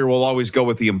employer will always go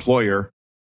with the employer.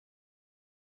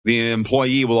 The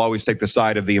employee will always take the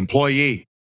side of the employee.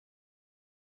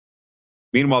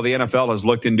 Meanwhile, the NFL has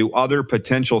looked into other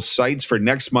potential sites for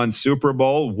next month's Super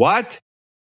Bowl. What?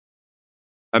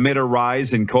 Amid a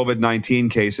rise in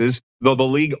COVID-19 cases, though the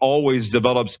league always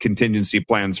develops contingency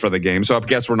plans for the game. So I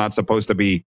guess we're not supposed to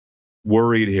be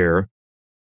worried here.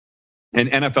 An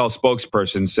NFL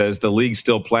spokesperson says the league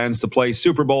still plans to play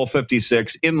Super Bowl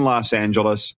 56 in Los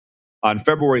Angeles on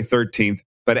February 13th,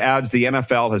 but adds the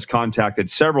NFL has contacted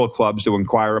several clubs to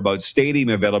inquire about stadium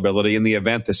availability in the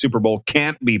event the Super Bowl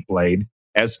can't be played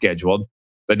as scheduled.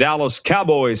 The Dallas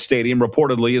Cowboys Stadium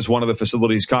reportedly is one of the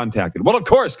facilities contacted. Well, of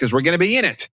course, because we're going to be in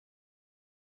it.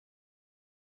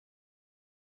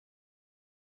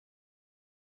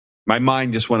 My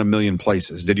mind just went a million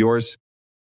places. Did yours?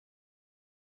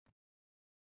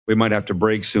 We might have to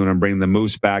break soon and bring the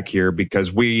Moose back here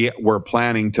because we were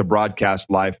planning to broadcast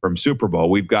live from Super Bowl.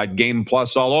 We've got Game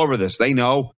Plus all over this. They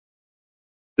know.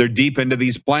 They're deep into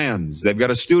these plans. They've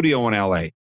got a studio in LA.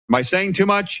 Am I saying too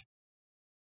much?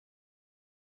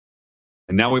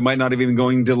 And now we might not have even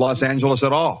going to Los Angeles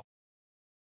at all.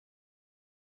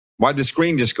 Why'd the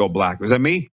screen just go black? Was that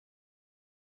me?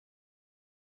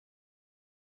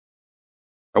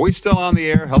 Are we still on the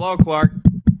air? Hello, Clark.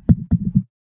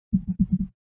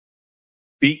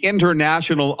 The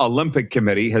International Olympic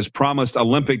Committee has promised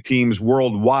Olympic teams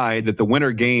worldwide that the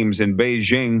Winter Games in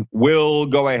Beijing will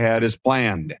go ahead as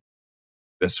planned.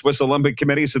 The Swiss Olympic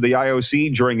Committee said the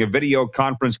IOC, during a video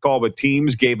conference call with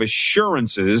teams, gave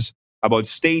assurances about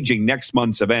staging next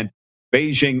month's event.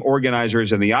 Beijing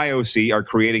organizers and the IOC are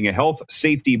creating a health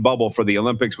safety bubble for the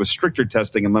Olympics with stricter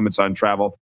testing and limits on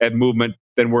travel and movement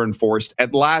than were enforced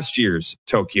at last year's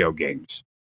Tokyo Games.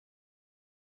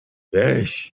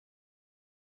 Yeesh.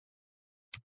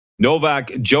 Novak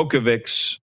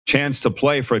Djokovic's chance to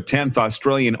play for a 10th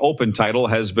Australian Open title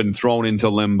has been thrown into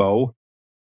limbo.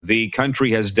 The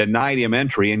country has denied him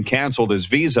entry and canceled his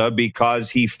visa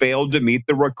because he failed to meet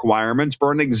the requirements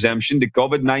for an exemption to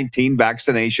COVID-19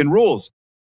 vaccination rules.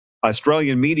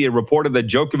 Australian media reported that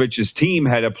Djokovic's team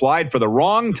had applied for the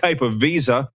wrong type of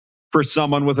visa for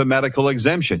someone with a medical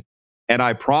exemption. And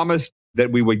I promised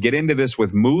that we would get into this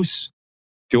with Moose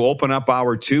to open up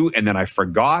hour 2, and then I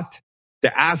forgot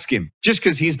to ask him, just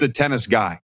because he's the tennis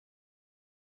guy.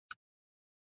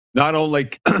 Not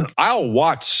only, I'll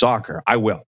watch soccer. I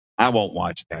will. I won't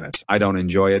watch tennis. I don't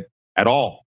enjoy it at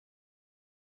all.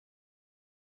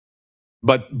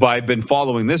 But I've been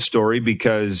following this story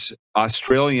because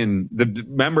the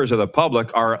members of the public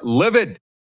are livid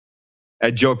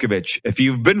at Djokovic. If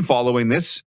you've been following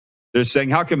this, they're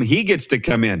saying, how come he gets to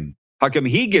come in? How come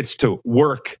he gets to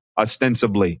work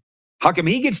ostensibly? How come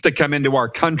he gets to come into our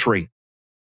country?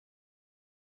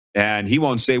 And he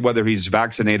won't say whether he's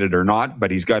vaccinated or not, but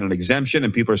he's got an exemption,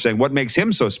 and people are saying, what makes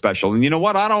him so special? And you know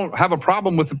what? I don't have a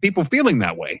problem with the people feeling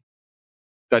that way.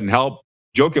 Doesn't help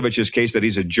Djokovic's case that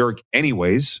he's a jerk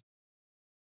anyways.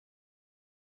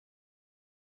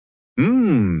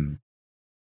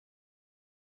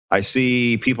 I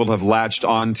see people have latched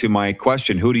on to my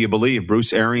question. Who do you believe,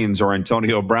 Bruce Arians or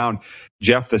Antonio Brown?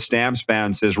 Jeff the Stamps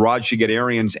fan says Rod should get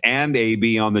Arians and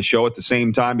AB on the show at the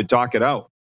same time to talk it out.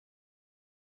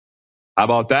 How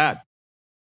about that?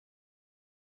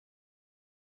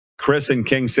 Chris in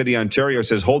King City, Ontario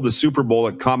says, hold the Super Bowl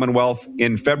at Commonwealth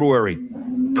in February.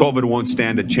 COVID won't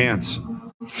stand a chance.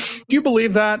 Do you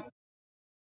believe that?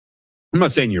 I'm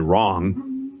not saying you're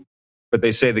wrong, but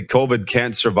they say that COVID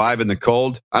can't survive in the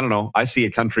cold. I don't know. I see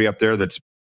a country up there that's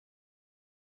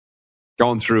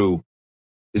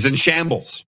is in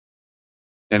shambles,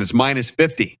 and it's minus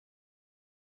 50.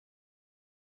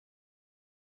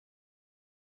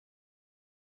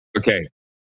 Okay.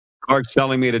 Clark's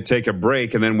telling me to take a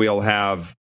break, and then we'll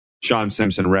have Shawn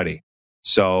Simpson ready.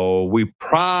 So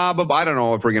I don't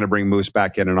know if we're going to bring Moose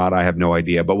back in or not. I have no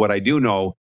idea. But what I do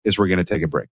know is we're going to take a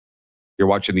break. You're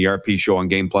watching the RP Show on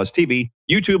Game Plus TV,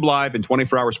 YouTube Live, and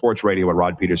 24-hour sports radio at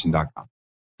rodpeterson.com.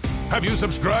 Have you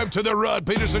subscribed to the Rod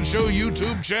Peterson Show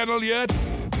YouTube channel yet?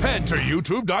 Head to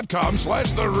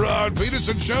youtube.com/The Rod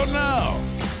Peterson Show now.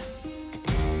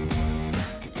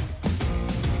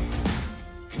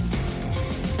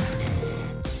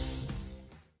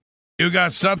 You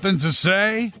got something to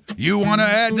say? You want to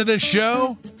add to the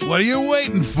show? What are you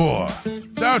waiting for?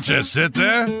 Don't just sit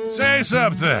there. Say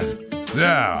something.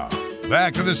 Now,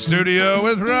 back to the studio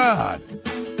with Rod.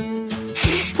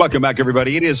 Welcome back,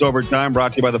 everybody. It is Overtime,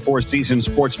 brought to you by the Four Seasons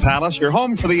Sports Palace, your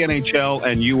home for the NHL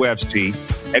and UFC.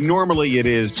 And normally it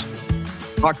is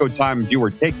taco time, viewer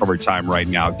takeover time right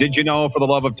now. Did you know, for the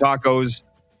love of tacos,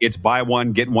 it's buy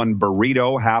one, get one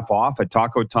burrito half off at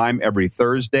Taco Time every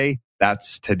Thursday.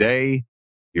 That's today.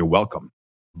 You're welcome.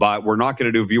 But we're not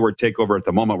going to do viewer takeover at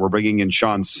the moment. We're bringing in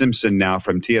Shawn Simpson now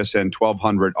from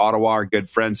TSN1200's Ottawa, our good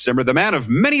friend Simmer, the man of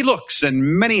many looks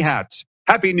and many hats.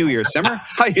 Happy New Year, Simmer.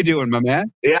 How you doing, my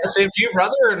man? Yeah, same to you,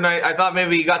 brother. And I thought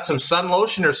maybe you got some sun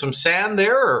lotion or some sand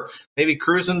there, or maybe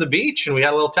cruising the beach, and we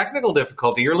had a little technical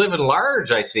difficulty. You're living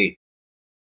large, I see.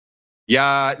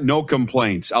 Yeah, no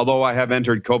complaints. Although I have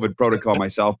entered COVID protocol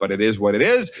myself, but it is what it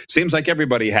is. Seems like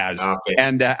everybody has. Okay.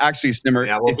 And actually, Simmer,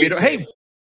 hey,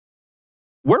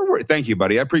 thank you,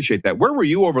 buddy. I appreciate that. Where were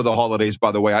you over the holidays,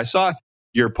 by the way? I saw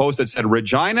your post that said,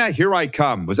 Regina, here I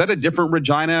come. Was that a different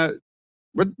Regina?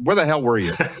 Where the hell were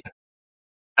you?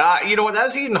 You know what? That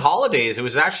was Eden holidays. It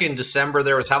was actually in December.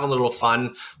 There was having a little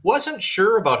fun. Wasn't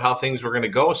sure about how things were going to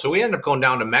go. So we ended up going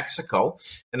down to Mexico.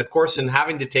 And of course, in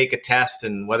having to take a test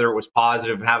and whether it was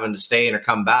positive and having to stay in or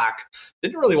come back,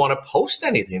 didn't really want to post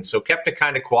anything. So kept it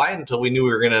kind of quiet until we knew we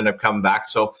were going to end up coming back.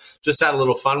 So just had a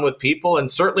little fun with people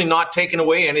and certainly not taking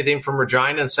away anything from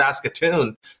Regina and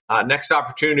Saskatoon. Next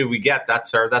opportunity we get,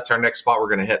 that's our next spot we're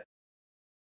going to hit.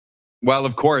 Well,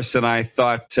 of course, and I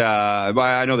thought,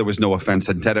 I know there was no offense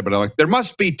intended, but I'm like, there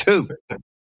must be two.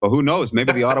 Well, who knows?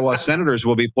 Maybe the Ottawa Senators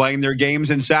will be playing their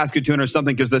games in Saskatoon or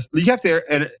something, because you have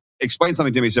to explain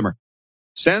something to me, Simmer.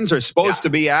 Sens are supposed to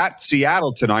be at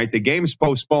Seattle tonight. The game's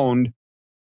postponed.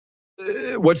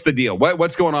 What's the deal?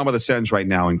 What's going on with the Sens right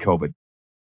now in COVID?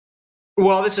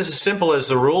 Well, this is as simple as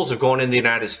the rules of going in the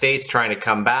United States, trying to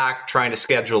come back, trying to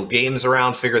schedule games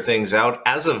around, figure things out.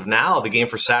 As of now, the game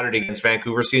for Saturday against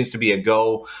Vancouver seems to be a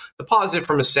go. The positive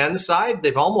from a Sens side,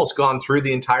 they've almost gone through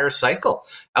the entire cycle.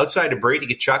 Outside of Brady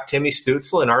Tkachuk, Timmy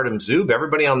Stützle, and Artem Zub,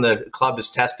 everybody on the club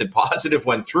is tested positive,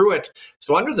 went through it.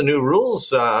 So under the new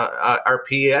rules,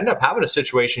 RP end up having a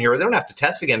situation here where they don't have to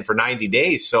test again for 90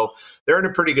 days. So they're in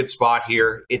a pretty good spot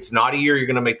here. It's not a year you're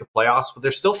going to make the playoffs, but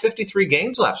there's still 53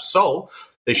 games left. So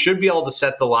they should be able to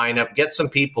set the lineup, get some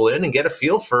people in, and get a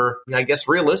feel for, I guess,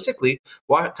 realistically,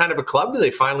 what kind of a club do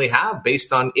they finally have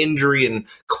based on injury and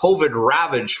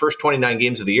COVID-ravaged first 29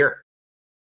 games of the year.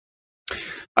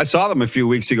 I saw them a few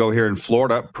weeks ago here in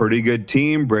Florida. Pretty good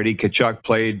team. Brady Tkachuk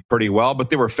played pretty well, but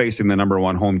they were facing the number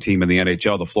one home team in the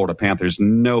NHL, the Florida Panthers.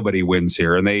 Nobody wins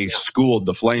here, and they schooled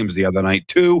the Flames the other night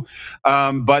too.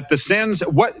 But the Sens,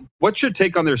 what's your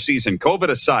take on their season? COVID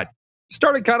aside,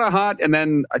 started kind of hot, and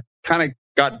then kind of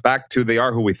got back to they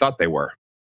are who we thought they were.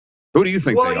 Who do you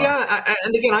think they are? Well, yeah,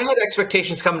 and again, I had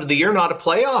expectations coming to the year, not a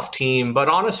playoff team. But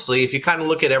honestly, if you kind of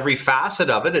look at every facet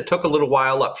of it, it took a little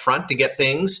while up front to get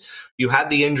things. You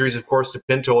had the injuries, of course, to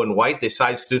Pinto and White. They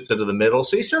side Stützle to the middle.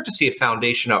 So you start to see a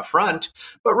foundation up front,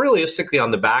 but realistically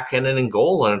on the back end and in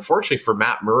goal. And unfortunately for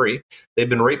Matt Murray, they've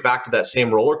been right back to that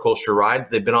same roller coaster ride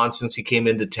they've been on since he came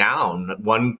into town.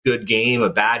 One good game, a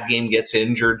bad game, gets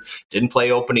injured, didn't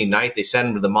play opening night. They send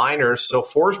him to the minors. So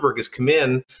Forsberg has come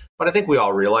in, but I think we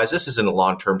all realize this isn't a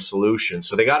long-term solution.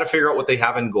 So they got to figure out what they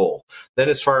have in goal. Then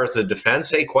as far as the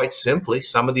defense, quite simply,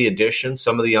 some of the additions,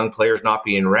 some of the young players not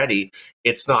being ready,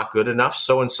 it's not good enough.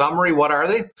 So in summary, what are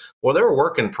they? Well, they're a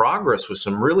work in progress with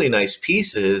some really nice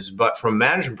pieces, but from a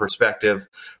management perspective,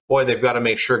 boy, they've got to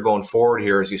make sure going forward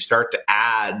here as you start to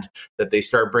add that they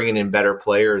start bringing in better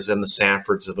players than the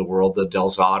Sanfords of the world, the Del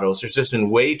Zottos. There's just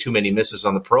been way too many misses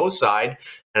on the pro side.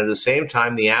 And at the same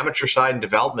time, the amateur side and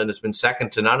development has been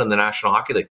second to none in the National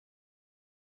Hockey League.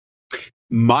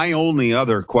 My only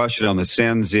other question on the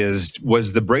Sens is,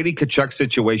 was the Brady Tkachuk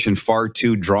situation far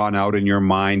too drawn out in your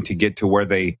mind to get to where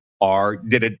they are?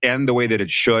 Did it end the way that it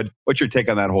should? What's your take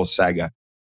on that whole saga?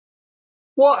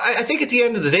 Well, I think at the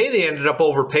end of the day, they ended up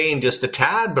overpaying just a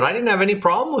tad, but I didn't have any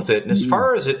problem with it. And as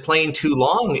far as it playing too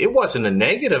long, it wasn't a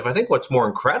negative. I think what's more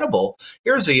incredible,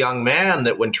 here's a young man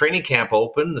that when training camp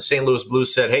opened, the St. Louis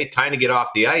Blues said, hey, time to get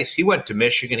off the ice. He went to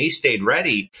Michigan. He stayed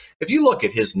ready. If you look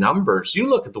at his numbers, you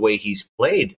look at the way he's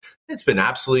played, it's been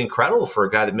absolutely incredible for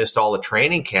a guy that missed all the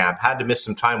training camp, had to miss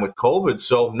some time with COVID.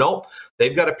 So, nope,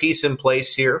 they've got a piece in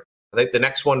place here. I think the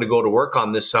next one to go to work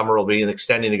on this summer will be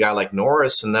extending a guy like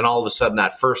Norris, and then all of a sudden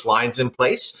that first line's in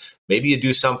place. Maybe you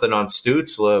do something on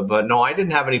Stützle, but no, I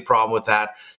didn't have any problem with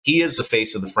that. He is the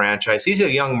face of the franchise. He's a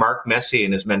young Mark Messier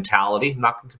in his mentality. I'm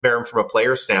not going to compare him from a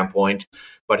player standpoint,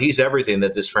 but he's everything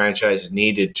that this franchise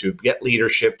needed to get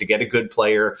leadership, to get a good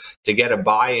player, to get a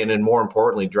buy-in, and more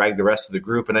importantly, drag the rest of the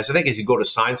group. And I think as you go to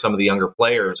sign some of the younger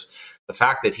players, the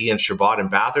fact that he and Chabot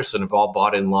and Batherson have all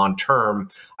bought in long-term,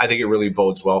 I think it really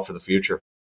bodes well for the future.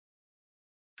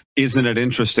 Isn't it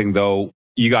interesting, though?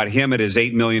 You got him at his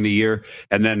 $8 million a year,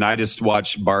 and then I just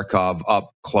watched Barkov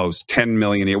up close, $10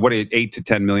 million a year. What, 8 to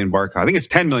 10 million Barkov? I think it's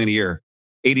 $10 million a year,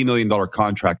 $80 million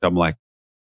contract. I'm like,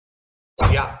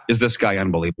 yeah, is this guy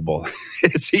unbelievable?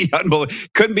 Is he unbelievable?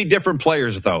 Couldn't be different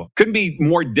players, though. Couldn't be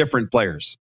more different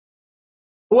players.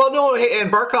 Well, no,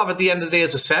 and Barkov at the end of the day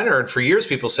is a center, and for years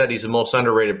people said he's the most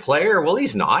underrated player. Well,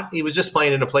 he's not. He was just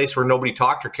playing in a place where nobody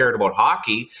talked or cared about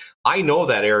hockey. I know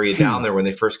that area down there when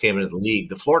they first came into the league.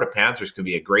 The Florida Panthers could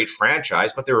be a great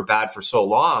franchise, but they were bad for so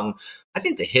long. I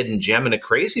think the hidden gem in a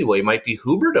crazy way might be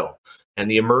Huberdeau and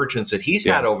the emergence that he's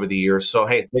had over the years. So,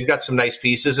 hey, they've got some nice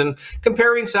pieces. And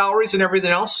comparing salaries and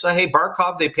everything else, hey,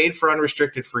 Barkov, they paid for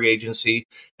unrestricted free agency.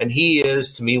 And he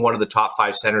is, to me, one of the top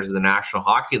 5 centers of the National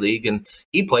Hockey League. And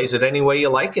he plays it any way you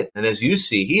like it. And as you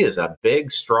see, he is a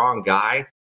big, strong guy.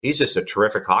 He's just a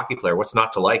terrific hockey player. What's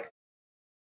not to like?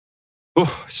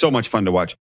 Oh, so much fun to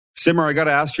watch. Simmer, I got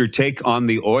to ask your take on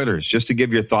the Oilers, just to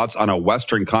give your thoughts on a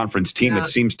Western Conference team that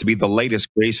seems to be the latest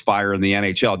grace fire in the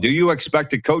NHL. Do you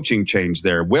expect a coaching change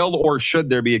there? Will or should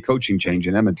there be a coaching change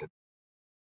in Edmonton?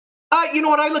 You know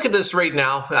what? I look at this right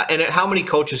now, and how many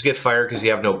coaches get fired because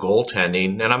you have no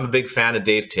goaltending. And I'm a big fan of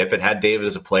Dave Tippett. Had David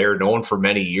as a player, known for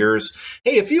many years.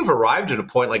 Hey, if you've arrived at a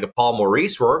point like a Paul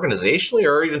Maurice, where organizationally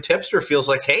or even Tipster feels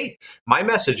like, hey, my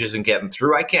message isn't getting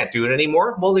through, I can't do it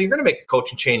anymore. Well, you're going to make a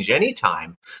coaching change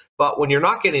anytime. But when you're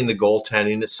not getting the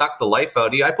goaltending, it sucked the life out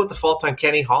of you. I put the fault on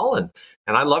Kenny Holland.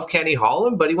 And I love Kenny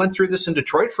Holland, but he went through this in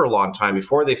Detroit for a long time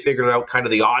before they figured out kind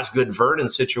of the Osgood Vernon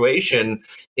situation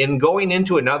in going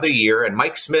into another year. And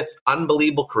Mike Smith,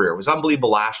 unbelievable career. It was unbelievable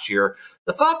last year.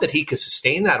 The thought that he could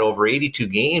sustain that over 82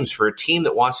 games for a team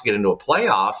that wants to get into a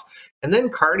playoff, and then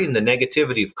carting the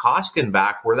negativity of Koskinen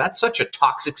back, where that's such a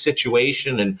toxic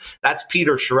situation, and that's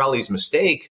Peter Chiarelli's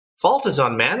mistake. Fault is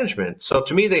on management. So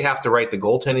to me, they have to write the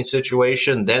goaltending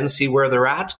situation, then see where they're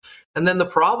at. And then the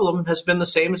problem has been the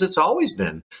same as it's always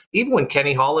been. Even when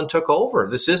Kenny Holland took over,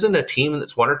 this isn't a team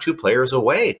that's one or two players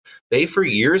away. They, for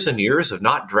years and years, have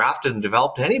not drafted and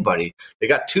developed anybody. They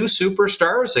got two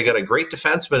superstars. They got a great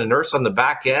defenseman and nurse on the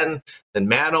back end. And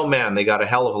man, oh man, they got a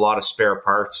hell of a lot of spare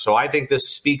parts. So I think this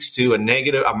speaks to a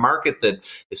market that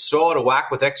is so out of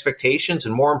whack with expectations.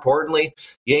 And more importantly,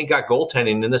 you ain't got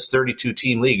goaltending in this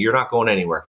 32-team league. You're not going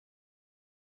anywhere.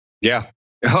 Yeah.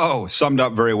 Oh, summed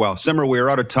up very well. Simmer, we are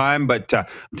out of time, but I'm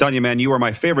telling you, man, you are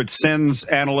my favorite Sens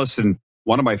analyst and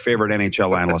one of my favorite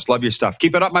NHL analysts. Love your stuff.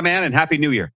 Keep it up, my man, and Happy New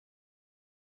Year.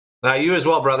 You as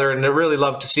well, brother, and I really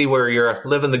love to see where you're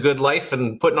living the good life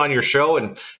and putting on your show,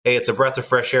 and hey, it's a breath of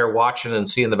fresh air watching and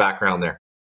seeing the background there.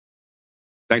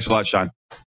 Thanks a lot, Shawn.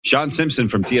 Shawn Simpson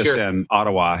from TSN Cheers.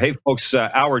 Ottawa. Hey, folks,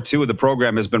 hour 2 of the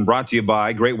program has been brought to you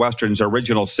by Great Western's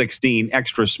Original 16.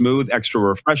 Extra smooth, extra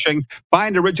refreshing.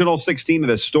 Find Original 16 at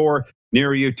a store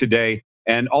near you today.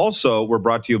 And also, we're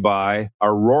brought to you by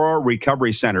Aurora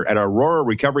Recovery Center. At Aurora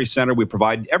Recovery Center, we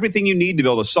provide everything you need to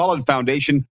build a solid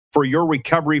foundation for your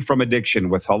recovery from addiction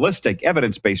with holistic,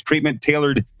 evidence-based treatment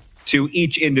tailored to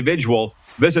each individual.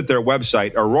 Visit their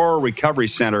website,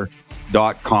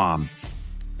 aurorarecoverycenter.com.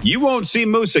 You won't see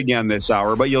Moose again this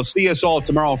hour, but you'll see us all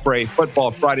tomorrow for a Football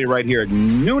Friday right here at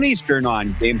noon Eastern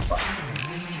on Game 5.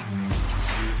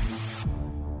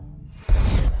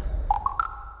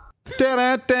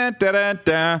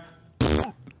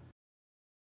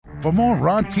 For more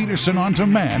Rod Peterson on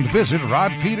demand, visit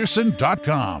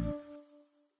rodpeterson.com.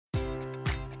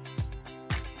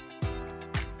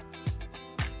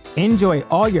 Enjoy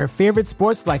all your favorite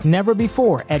sports like never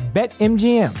before at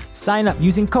BetMGM. Sign up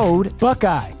using code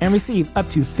Buckeye and receive up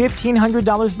to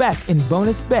 $1,500 back in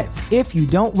bonus bets if you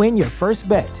don't win your first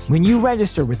bet. When you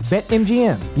register with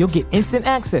BetMGM, you'll get instant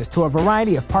access to a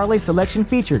variety of parlay selection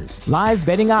features, live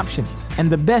betting options, and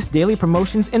the best daily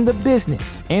promotions in the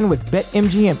business. And with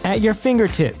BetMGM at your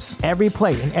fingertips, every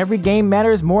play and every game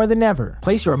matters more than ever.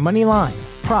 Place your money line,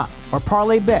 prop, or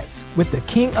parlay bets with the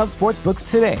king of sportsbooks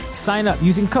today. Sign up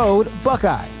using code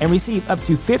Buckeye and receive up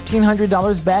to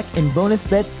 $1,500 back in bonus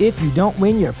bets if you don't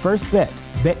win your first bet.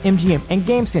 BetMGM and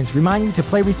GameSense remind you to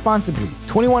play responsibly.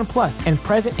 21 plus and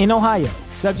present in Ohio,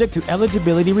 subject to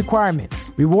eligibility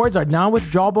requirements. Rewards are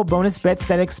non-withdrawable bonus bets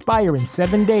that expire in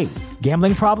 7 days.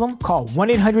 Gambling problem? Call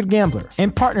 1-800-GAMBLER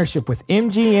in partnership with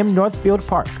MGM Northfield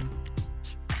Park.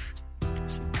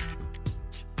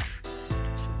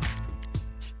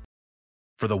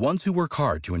 For the ones who work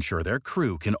hard to ensure their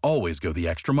crew can always go the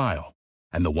extra mile,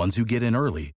 and the ones who get in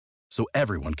early so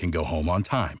everyone can go home on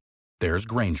time, there's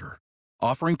Grainger,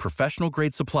 offering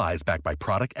professional-grade supplies backed by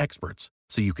product experts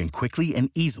so you can quickly and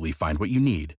easily find what you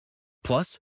need.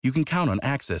 Plus, you can count on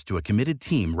access to a committed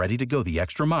team ready to go the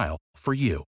extra mile for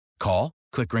you. Call,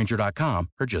 click Grainger.com,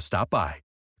 or just stop by.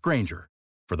 Grainger,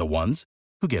 for the ones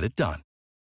who get it done.